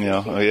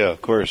 Yeah,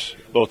 of course.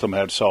 Both of them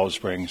had solid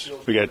springs.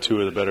 We got two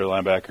of the better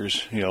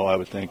linebackers, I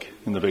would think,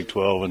 in the Big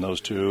 12 and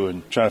those two.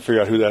 And trying to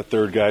figure out who that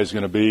third guy is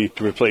going to be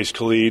to replace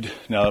Khalid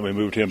now that we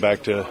moved him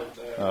back to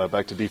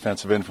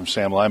defensive end from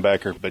Sam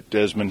linebacker. But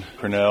Desmond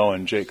Purnell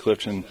and Jake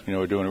Clifton,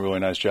 are doing a really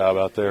nice job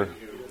out there.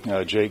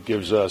 Jake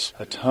gives us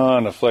a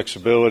ton of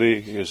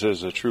flexibility. He is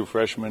a true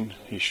freshman.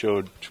 He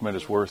showed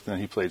tremendous worth, and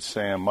he played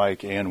Sam,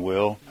 Mike, and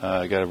Will.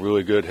 Got a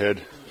really good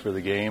head for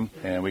the game,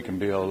 and we can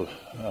be able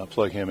to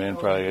plug him in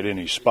probably at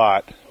any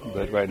spot.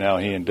 But right now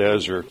he and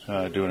Dez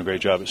are doing a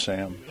great job at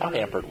Sam. How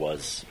hampered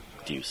was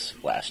Deuce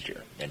last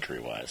year,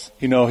 injury-wise?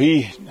 He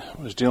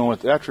was dealing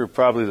with, after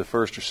probably the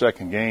first or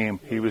second game,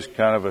 he was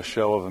kind of a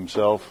shell of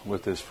himself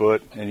with his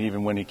foot. And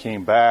even when he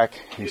came back,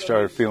 he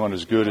started feeling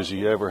as good as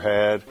he ever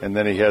had. And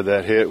then he had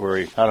that hit where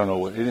he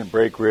didn't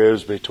break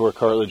ribs, but he tore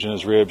cartilage in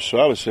his ribs. So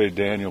I would say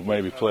Daniel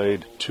maybe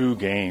played 2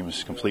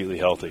 games completely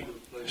healthy.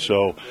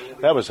 So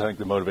that was, I think,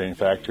 the motivating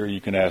factor.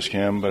 You can ask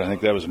him, but I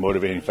think that was a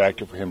motivating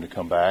factor for him to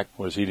come back,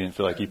 was he didn't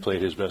feel like he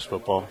played his best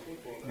football.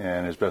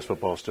 And his best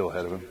football is still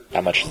ahead of him. How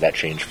much does that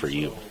change for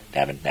you,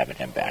 having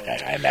him back?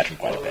 I imagine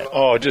quite a bit.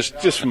 Oh,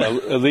 just from a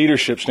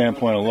leadership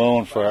standpoint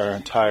alone for our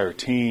entire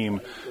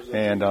team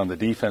and on the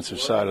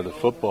defensive side of the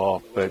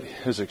football. But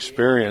his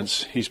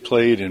experience, he's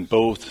played in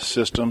both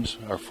systems,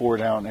 our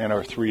 4-down and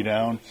our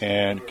 3-down.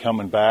 And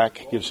coming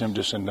back gives him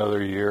just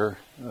another year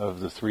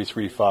of the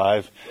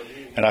 3-3-5.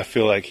 And I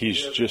feel like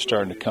he's just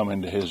starting to come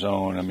into his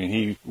own. I mean,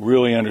 he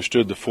really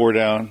understood the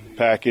 4-down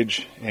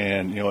package,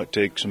 and, it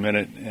takes a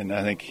minute. And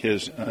I think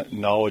his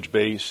knowledge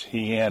base,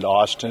 he and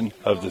Austin,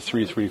 of the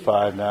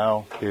 3-3-5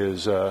 now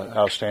is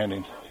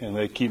outstanding. And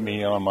they keep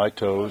me on my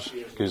toes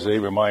because they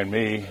remind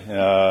me.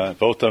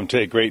 Both of them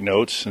take great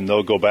notes, and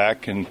they'll go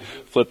back and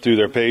flip through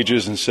their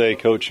pages and say,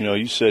 Coach,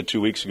 you said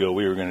 2 weeks ago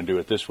we were going to do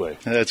it this way.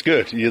 And that's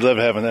good. You love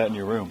having that in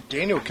your room.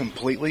 Daniel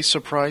completely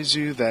surprised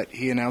you that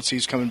he announced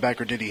he's coming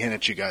back, or did he hint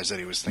at you guys that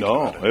he was thinking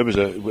about it? No,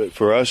 it was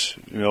for us,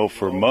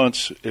 for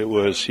months, it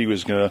was he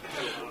was going to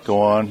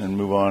go on and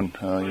move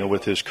on,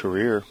 with his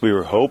career. We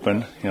were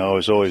hoping, I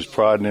was always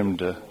prodding him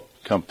to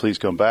please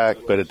come back.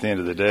 But at the end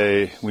of the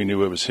day, we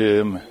knew it was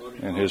him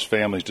and his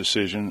family's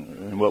decision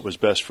and what was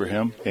best for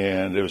him.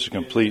 And it was a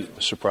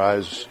complete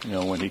surprise,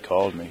 when he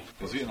called me.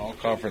 Was he an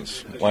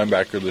all-conference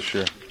linebacker this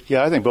year?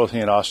 Yeah, I think both he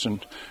and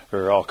Austin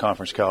are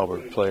all-conference caliber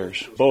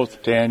players.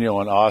 Both Daniel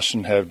and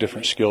Austin have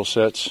different skill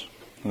sets,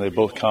 and they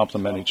both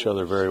complement each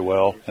other very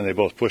well, and they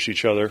both push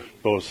each other,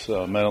 both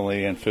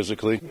mentally and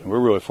physically. And we're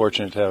really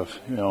fortunate to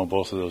have,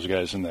 both of those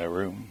guys in that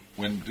room.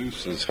 When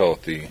Deuce is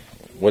healthy,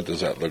 what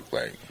does that look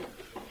like?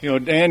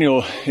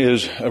 Daniel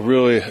is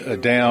a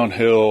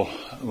downhill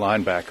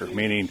linebacker,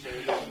 meaning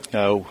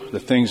the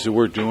things that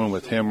we're doing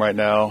with him right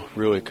now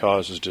really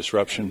causes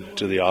disruption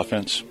to the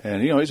offense.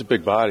 And, he's a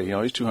big body.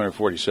 He's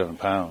 247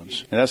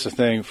 pounds. And that's the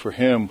thing for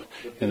him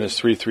in this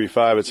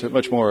 3-3-5. It's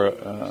much more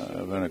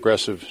of an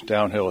aggressive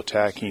downhill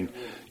attacking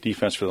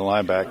defense for the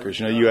linebackers.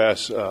 You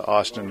ask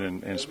Austin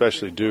and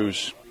especially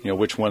Deuce,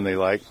 which one they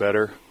like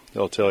better.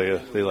 They'll tell you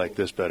they like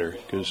this better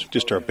because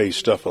just our base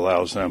stuff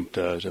allows them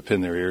to pin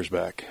their ears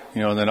back.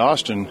 And then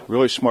Austin,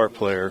 really smart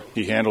player.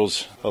 He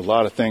handles a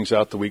lot of things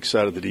out the weak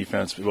side of the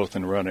defense, both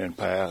in run and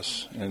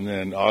pass. And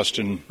then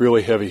Austin,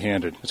 really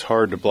heavy-handed. It's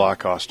hard to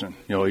block Austin.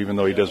 Even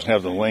though he doesn't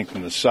have the length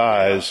and the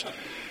size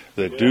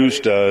that Deuce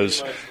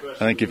does, I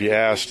think if you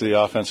ask the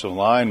offensive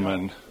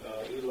lineman,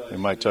 They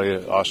might tell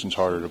you Austin's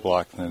harder to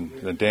block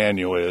than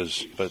Daniel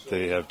is, but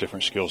they have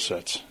different skill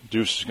sets.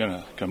 Deuce is going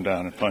to come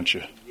down and punch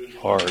you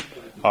hard.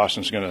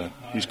 Austin's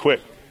he's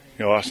quick.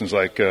 Austin's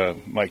like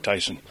Mike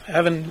Tyson.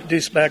 Having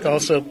Deuce back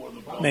also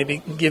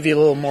maybe give you a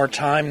little more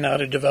time now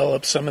to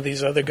develop some of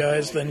these other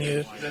guys than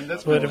you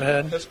would have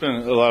had. That's been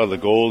a lot of the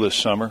goal this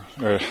summer,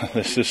 or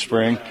this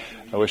spring.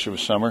 I wish it was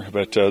summer,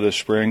 but this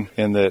spring,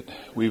 in that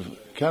we've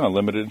kind of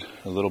limited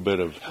a little bit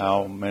of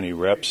how many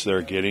reps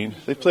they're getting.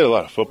 They played a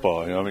lot of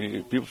football.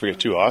 People forget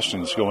too,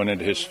 Austin's going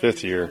into his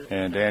 5th year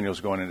and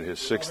Daniel's going into his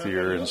 6th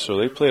year, and so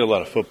they played a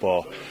lot of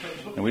football,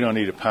 and we don't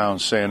need to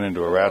pound sand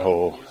into a rat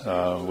hole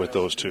with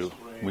those two.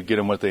 We get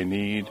them what they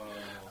need,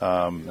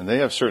 and they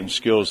have certain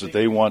skills that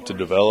they want to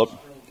develop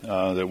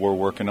that we're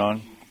working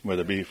on,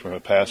 whether it be from a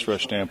pass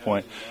rush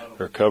standpoint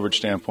or a coverage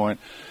standpoint.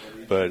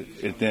 But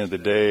at the end of the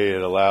day,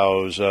 it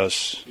allows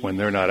us, when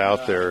they're not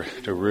out there,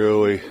 to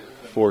really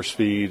force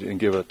feed and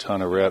give a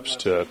ton of reps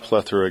to a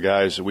plethora of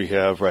guys that we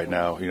have right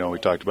now. We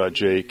talked about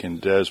Jake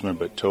and Desmond,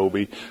 but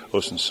Toby,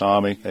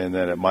 Osensami, and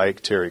then at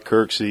Mike, Terry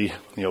Kirksey.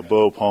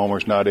 Bo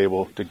Palmer's not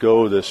able to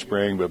go this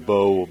spring, but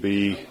Bo will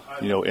be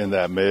in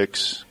that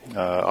mix.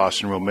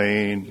 Austin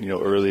Romaine,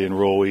 early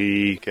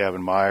enrollee,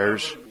 Gavin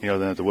Myers,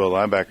 then at the will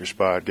linebacker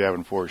spot,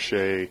 Gavin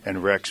Forshea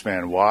and Rex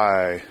Van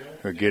Wy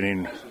are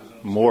getting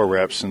more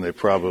reps than they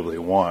probably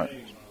want.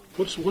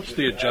 What's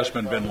the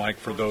adjustment been like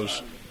for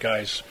those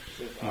guys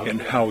in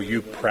how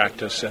you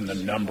practice and the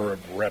number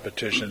of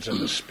repetitions and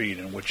the speed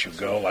in which you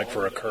go, like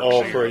for a Kirksey?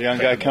 Oh, for a young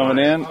guy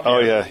coming in? Oh,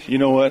 yeah. You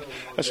know what?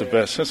 That's the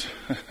best.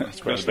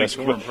 That's one of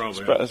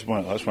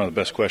the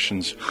best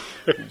questions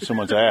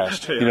someone's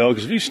asked.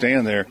 Because if you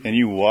stand there and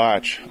you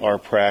watch our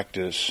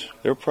practice,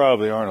 there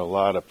probably aren't a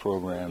lot of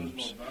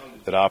programs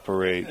that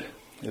operate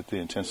at the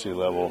intensity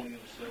level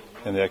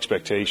and the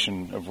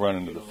expectation of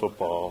running to the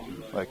football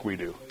like we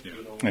do,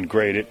 and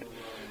grade it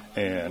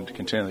and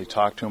continually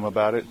talk to them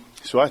about it.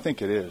 So I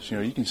think it is.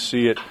 You can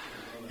see it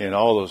in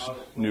all those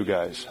new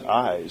guys'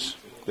 eyes.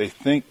 They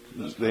think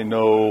they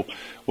know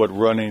what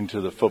running to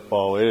the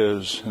football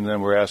is, and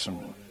then we're asking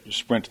them to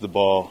sprint to the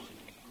ball,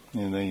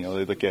 and then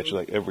they look at you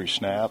like every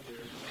snap,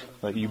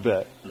 like you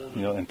bet.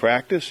 In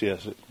practice,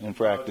 yes, in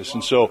practice.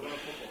 And so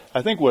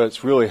I think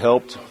what's really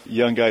helped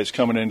young guys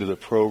coming into the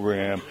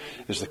program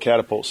is the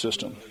catapult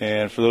system.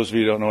 And for those of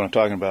you who don't know what I'm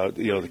talking about,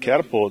 the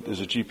catapult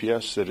is a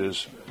GPS that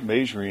is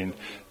measuring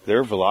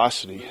their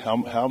velocity,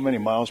 how many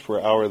miles per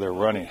hour they're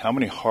running, how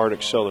many hard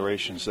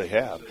accelerations they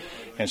have.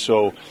 And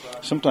so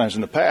sometimes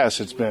in the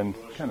past it's been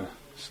kind of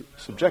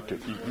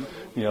subjective,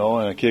 and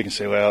a kid can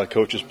say, well, the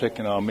coach is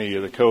picking on me,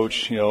 or the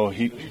coach,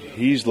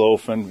 he's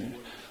loafing.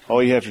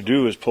 All you have to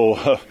do is pull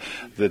up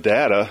the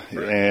data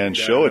and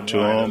show it to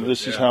them.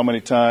 This is how many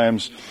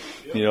times,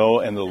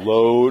 and the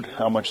load,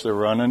 how much they're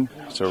running.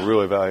 It's a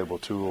really valuable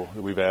tool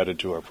that we've added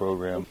to our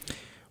program.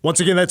 Once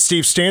again, that's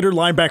Steve Standard,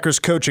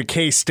 linebackers coach at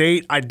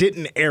K-State. I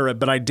didn't air it,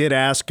 but I did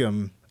ask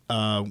him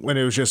when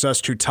it was just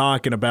us two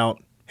talking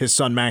about his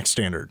son, Max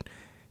Standard.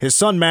 His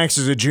son, Max,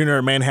 is a junior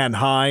at Manhattan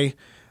High,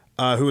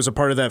 who was a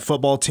part of that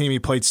football team. He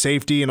played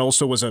safety and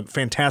also was a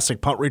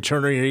fantastic punt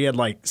returner. He had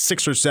like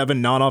 6 or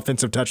 7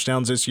 non-offensive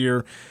touchdowns this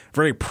year.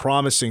 Very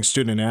promising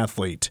student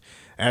athlete,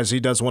 as he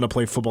does want to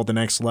play football at the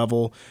next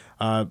level.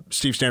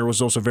 Steve Standard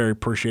was also very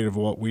appreciative of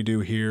what we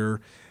do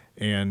here,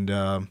 and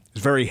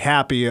is very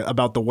happy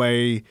about the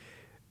way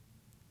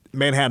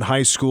Manhattan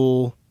High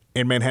School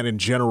and Manhattan in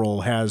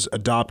general has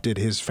adopted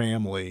his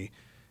family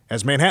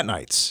as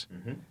Manhattanites.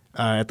 Mm-hmm.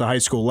 At the high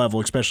school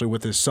level, especially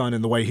with his son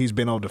and the way he's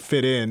been able to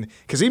fit in.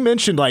 Because he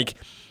mentioned,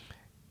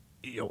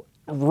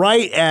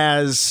 right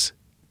as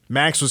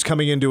Max was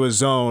coming into his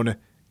zone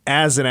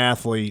as an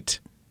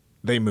athlete,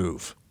 they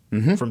move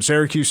from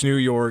Syracuse, New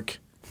York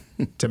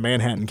to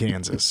Manhattan,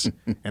 Kansas,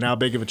 and how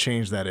big of a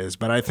change that is.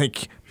 But I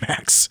think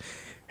Max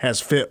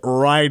has fit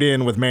right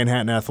in with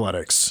Manhattan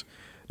athletics,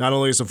 not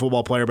only as a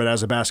football player, but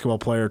as a basketball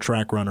player,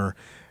 track runner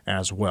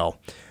as well.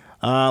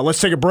 Let's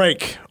take a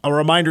break. A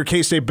reminder,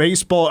 K-State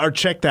baseball, or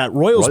check that,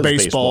 Royals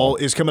baseball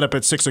is coming up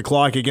at 6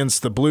 o'clock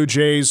against the Blue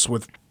Jays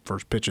with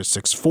first pitch at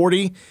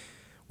 6:40.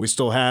 We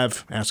still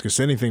have Ask Us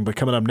Anything, but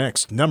coming up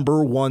next,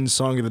 number one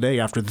song of the day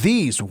after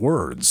these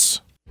words.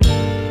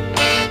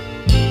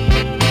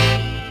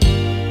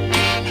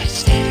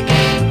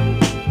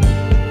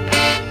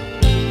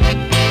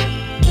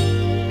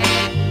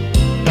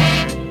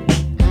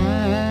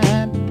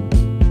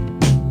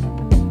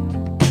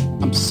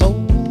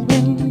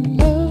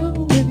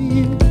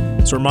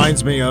 This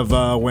reminds me of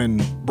when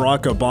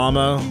Barack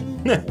Obama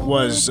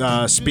was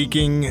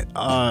speaking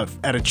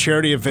at a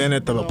charity event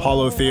at the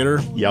Apollo Theater.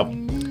 Yep.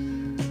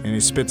 And he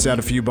spits out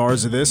a few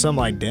bars of this. I'm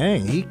like,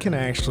 dang, he can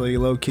actually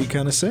low-key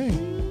kind of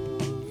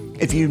sing.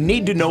 If you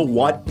need to know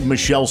what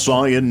Michelle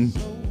saw in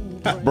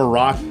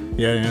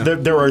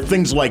Barack, there are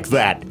things like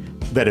that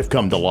have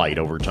come to light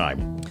over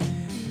time.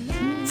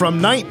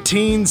 From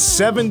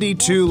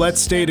 1972, Let's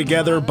Stay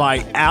Together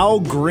by Al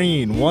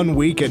Green, 1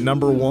 week at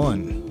number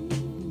 1.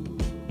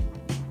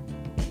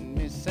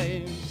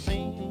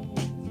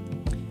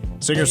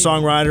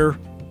 Singer-songwriter,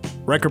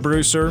 record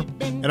producer,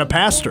 and a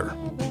pastor.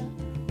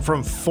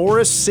 from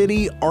Forest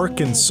City,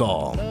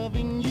 Arkansas.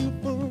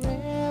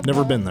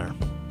 Never been there.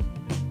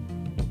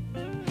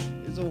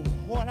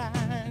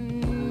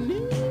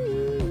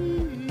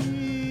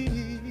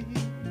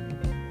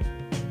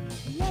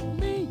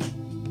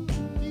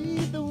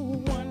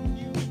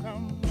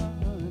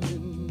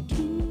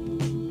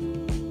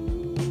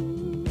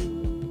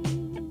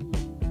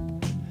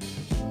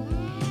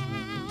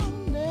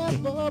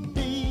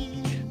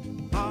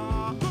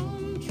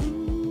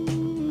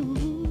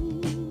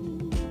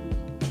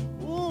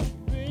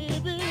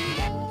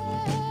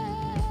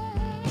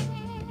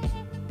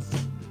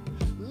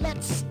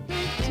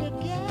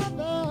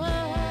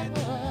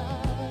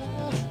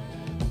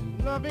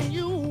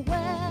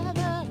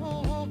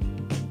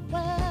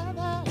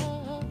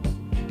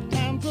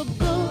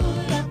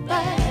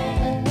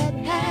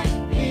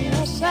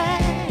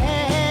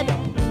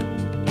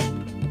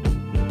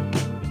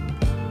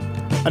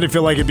 I didn't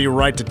feel like it'd be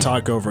right to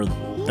talk over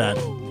that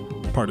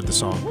part of the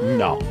song.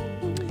 No.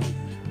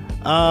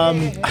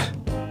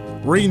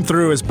 Reading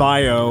through his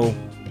bio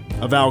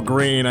of Al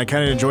Green, I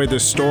kind of enjoyed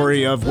this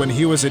story of when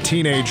he was a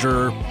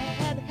teenager.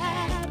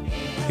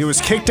 He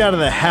was kicked out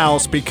of the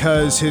house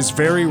because his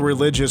very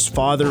religious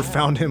father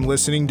found him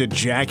listening to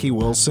Jackie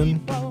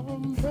Wilson.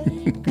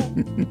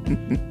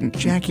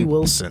 Jackie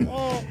Wilson.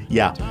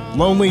 Yeah.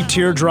 Lonely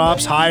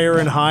Teardrops, Higher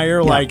and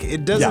Higher. Yeah. Like,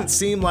 it doesn't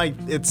seem like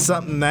it's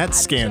something that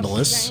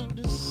scandalous.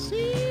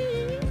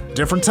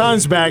 Different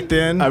times back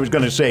then. I was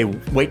going to say,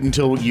 wait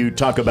until you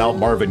talk about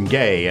Marvin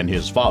Gaye and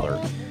his father.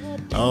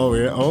 Oh,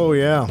 yeah. Oh,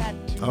 yeah.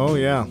 Oh,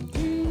 yeah.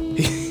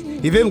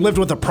 He then lived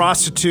with a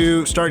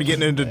prostitute, started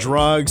getting into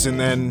drugs, and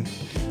then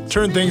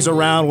turned things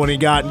around when he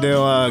got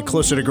into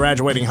closer to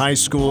graduating high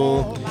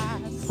school.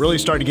 Really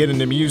started to get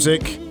into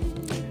music.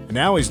 And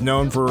now he's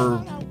known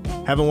for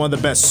having one of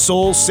the best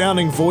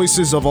soul-sounding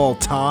voices of all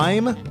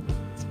time.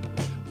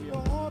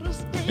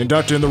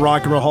 Inducted in the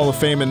Rock and Roll Hall of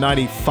Fame in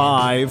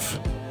 95.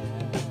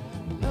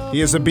 He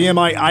is a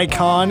BMI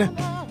icon,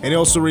 and he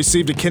also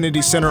received a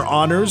Kennedy Center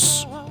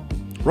honors.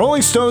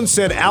 Rolling Stone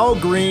said Al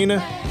Green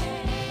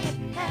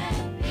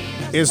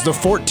is the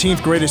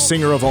 14th greatest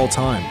singer of all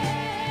time.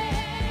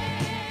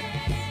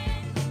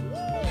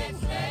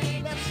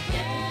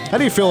 How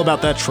do you feel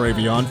about that,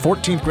 Travion?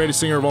 14th greatest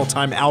singer of all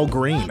time, Al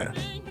Green.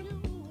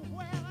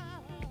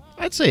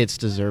 I'd say it's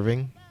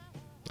deserving.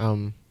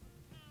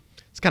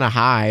 It's kind of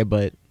high,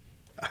 but...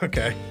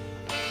 Okay.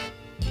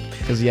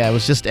 Because, yeah, it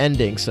was just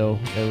ending, so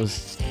it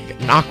was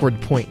an awkward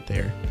point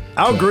there.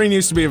 Al Green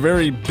used to be a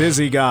very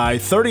busy guy.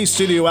 30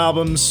 studio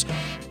albums,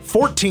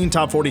 14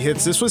 top 40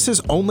 hits. This was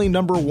his only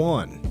number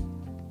one.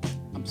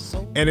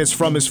 And it's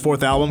from his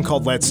fourth album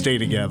called Let's Stay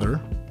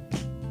Together.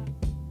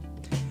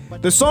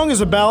 The song is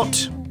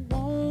about,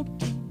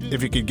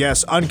 if you could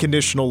guess,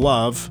 unconditional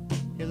love,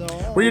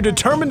 where you're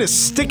determined to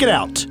stick it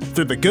out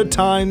through the good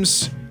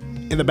times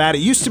and the bad. It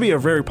used to be a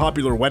very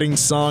popular wedding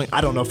song.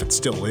 I don't know if it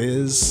still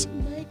is.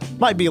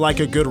 Might be like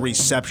a good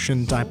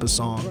reception type of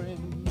song.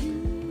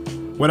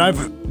 When I've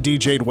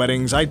DJ'd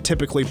weddings, I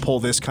typically pull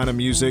this kind of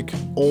music,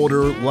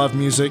 older love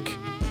music,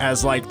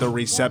 as like the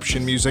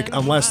reception music,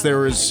 unless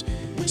there is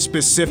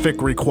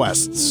specific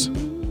requests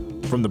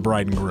from the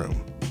bride and groom.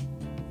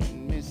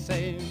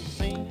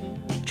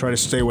 Try to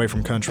stay away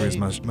from country as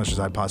much as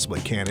I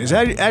possibly can.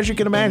 As you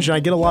can imagine,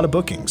 I get a lot of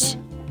bookings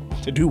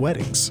to do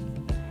weddings.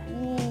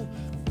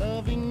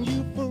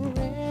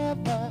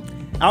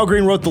 Al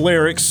Green wrote the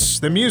lyrics.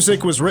 The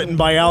music was written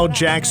by Al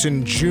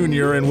Jackson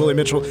Jr. and Willie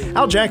Mitchell.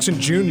 Al Jackson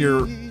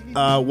Jr.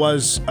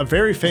 Was a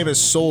very famous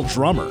soul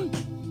drummer.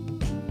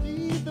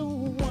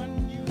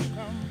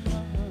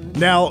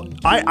 Now,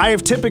 I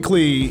have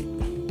typically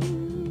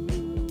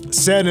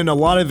said in a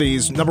lot of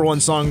these number one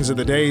songs of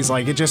the days,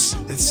 like it's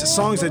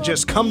songs that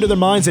just come to their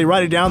minds. They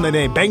write it down, then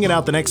they bang it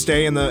out the next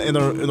day in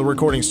the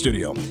recording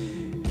studio.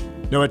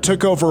 No, it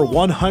took over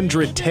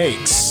 100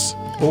 takes.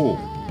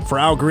 For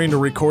Al Green to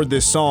record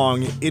this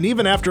song, and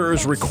even after it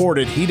was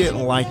recorded, he didn't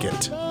like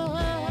it.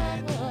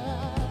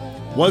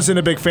 Wasn't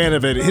a big fan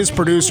of it. His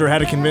producer had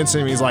to convince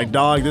him. He's like,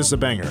 dog, this is a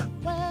banger.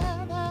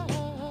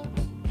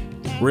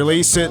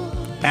 Release it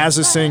as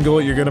a single.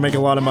 You're going to make a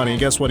lot of money. And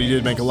guess what? He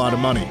did make a lot of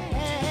money.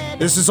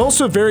 This is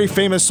also a very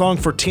famous song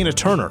for Tina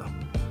Turner.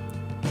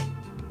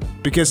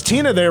 Because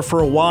Tina there for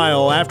a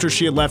while, after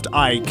she had left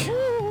Ike,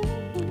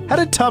 had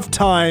a tough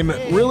time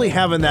really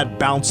having that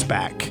bounce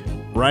back,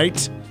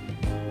 right?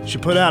 She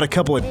put out a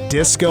couple of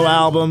disco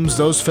albums.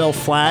 Those fell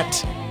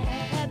flat.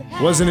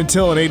 Wasn't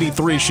until in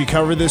 83 she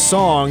covered this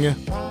song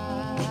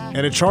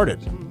and it charted.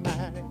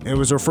 It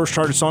was her first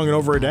charted song in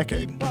over a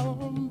decade.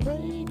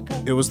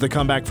 It was the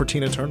comeback for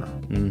Tina Turner.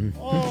 Mm-hmm.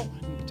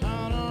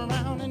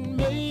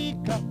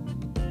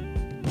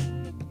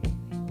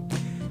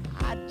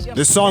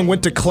 This song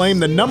went to claim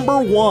the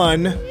number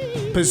one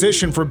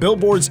position for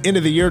Billboard's End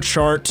of the Year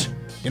chart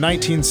in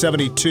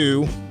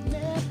 1972.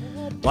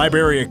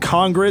 Library of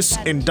Congress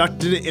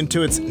inducted it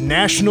into its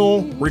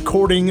National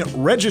Recording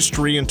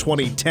Registry in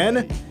 2010.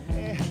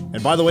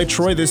 And by the way,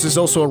 Troy, this is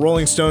also a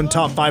Rolling Stone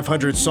Top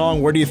 500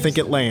 song. Where do you think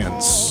it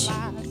lands?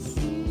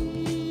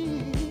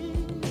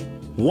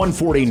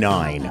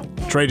 149.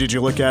 Trey, did you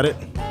look at it?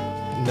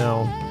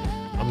 No.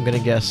 I'm going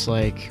to guess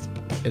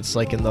it's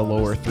in the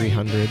lower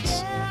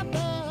 300s.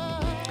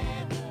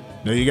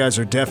 No, you guys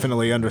are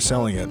definitely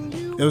underselling it.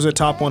 It was a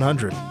top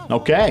 100.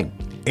 Okay.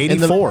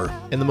 84.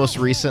 In the most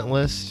recent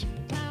list?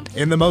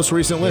 In the most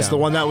recent list, Yeah. the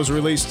one that was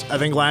released, I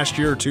think, last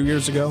year or 2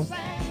 years ago.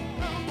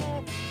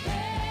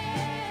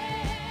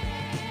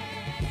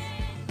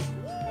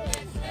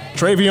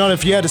 Travion,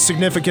 if you had a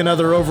significant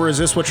other over, is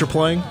this what you're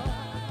playing?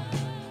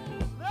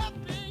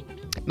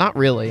 Not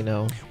really,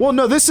 no. Well,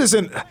 no, this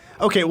isn't.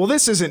 Okay, well,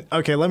 this isn't.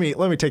 Okay, let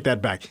me take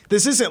that back.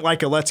 This isn't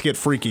like a Let's Get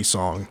Freaky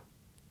song.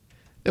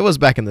 It was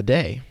back in the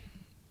day.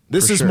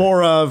 This is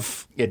more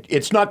of.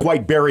 It's not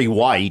quite Barry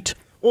White.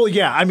 Well,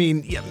 yeah, I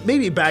mean, yeah,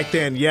 maybe back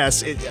then,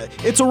 yes.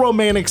 It's a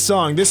romantic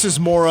song. This is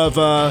more of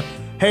a,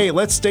 hey,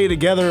 let's stay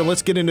together.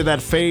 Let's get into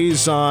that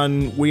phase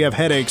on we have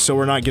headaches, so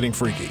we're not getting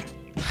freaky.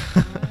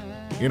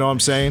 You know what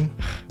I'm saying?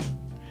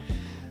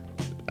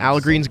 Al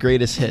Green's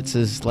Greatest Hits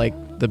is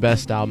like the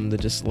best album to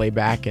just lay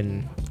back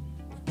and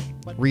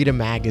read a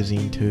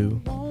magazine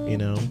to. You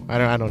know, I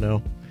don't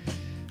know.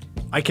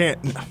 I can't.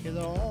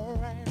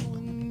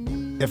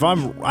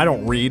 I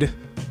don't read.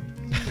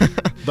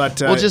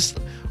 But well, just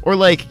or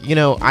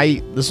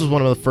this was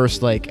one of the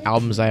first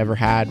albums I ever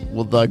had.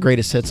 Well, the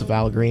Greatest Hits of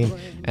Al Green,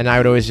 and I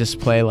would always just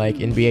play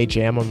NBA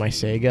Jam on my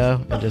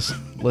Sega and just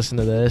listen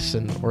to this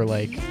or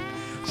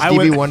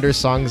Stevie Wonder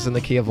songs in the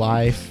key of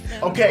life.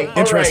 Okay,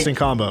 interesting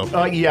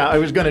combo. Yeah, I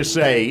was going to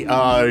say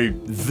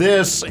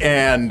this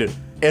and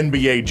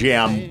NBA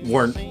Jam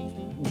weren't.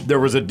 There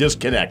was a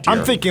disconnect here.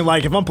 I'm thinking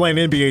if I'm playing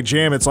NBA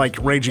Jam, it's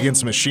like Rage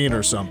Against the Machine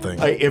or something.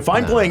 If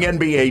I'm playing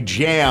NBA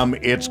Jam,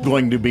 it's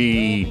going to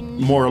be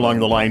more along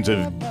the lines of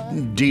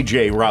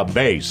DJ Rob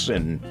Bass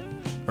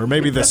or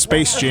maybe the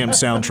Space Jam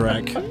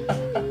soundtrack.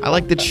 I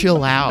like the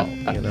chill out,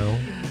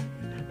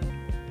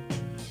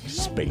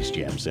 Space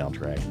Jam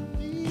soundtrack.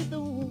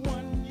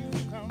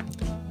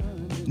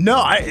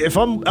 No, if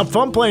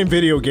I'm playing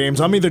video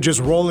games, I'm either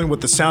just rolling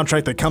with the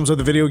soundtrack that comes with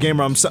the video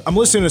game, or I'm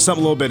listening to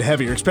something a little bit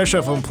heavier, especially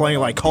if I'm playing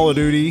Call of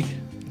Duty,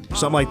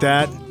 something like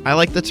that. I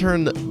like to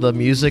turn the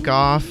music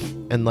off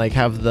and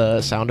have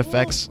the sound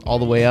effects all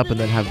the way up, and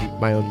then have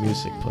my own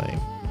music playing.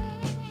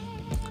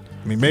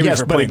 I mean, maybe if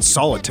you're playing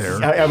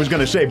solitaire. I was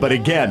going to say, but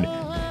again,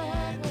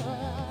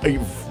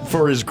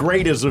 for as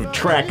great as a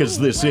track as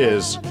this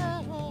is,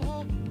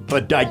 the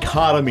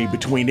dichotomy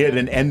between it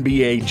and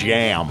NBA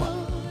Jam.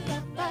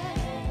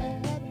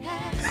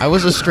 I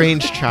was a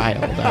strange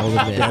child, I will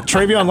admit. Yeah,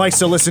 Travion likes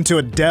to listen to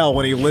Adele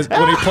when he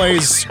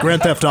plays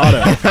Grand Theft Auto.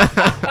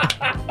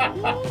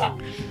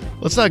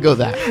 Let's not go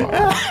that far.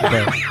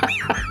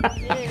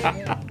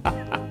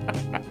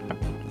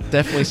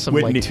 Definitely some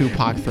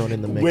Tupac thrown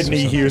in the mix.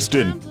 Whitney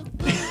Houston.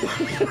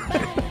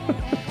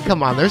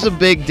 Come on, there's a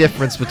big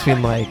difference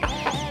between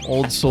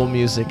old soul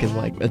music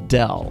and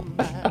Adele.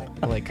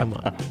 Come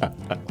on.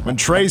 When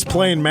Trey's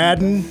playing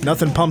Madden,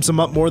 nothing pumps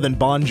him up more than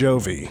Bon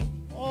Jovi.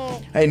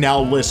 Hey,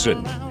 now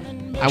listen.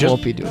 I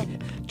won't be doing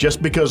it.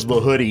 Just because the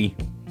hoodie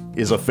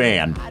is a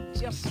fan.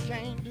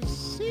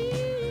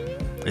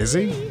 Is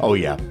he? Oh,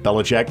 yeah.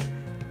 Belichick.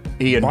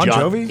 He and Bon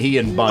Jovi? He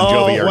and Bon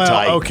Jovi are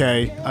tight.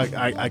 Okay.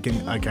 I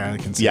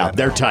can see that.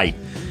 They're tight.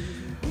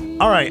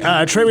 All right.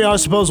 Travion, I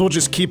suppose we'll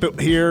just keep it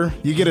here.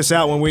 You get us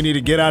out when we need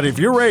to get out. If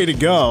you're ready to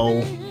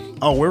go.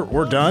 Oh,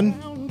 we're done?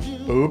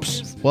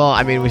 Oops. Well,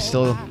 I mean, we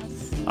still...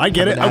 I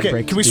get it.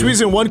 Okay. Can we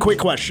squeeze in one quick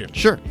question?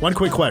 Sure. One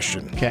quick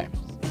question. Okay.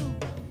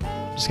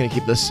 Just gonna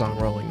keep this song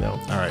rolling though.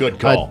 All right. Good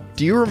call.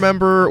 Do you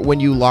remember when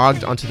you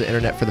logged onto the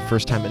internet for the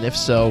first time? And if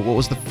so, what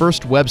was the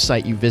first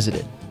website you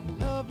visited?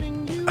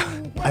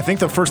 I think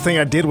the first thing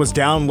I did was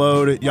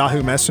download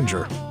Yahoo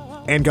Messenger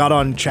and got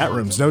on chat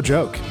rooms. No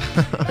joke.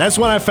 That's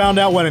when I found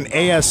out what an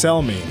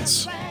ASL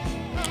means.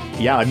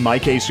 Yeah, in my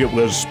case, it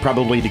was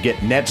probably to get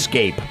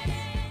Netscape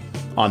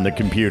on the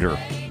computer,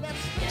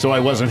 so I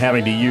wasn't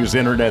having to use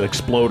Internet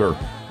Explorer.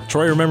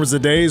 Troy remembers the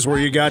days where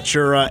you got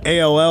your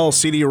AOL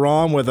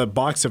CD-ROM with a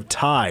box of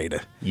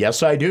Tide.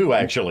 Yes, I do,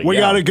 actually. We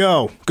gotta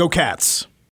go. Go Cats.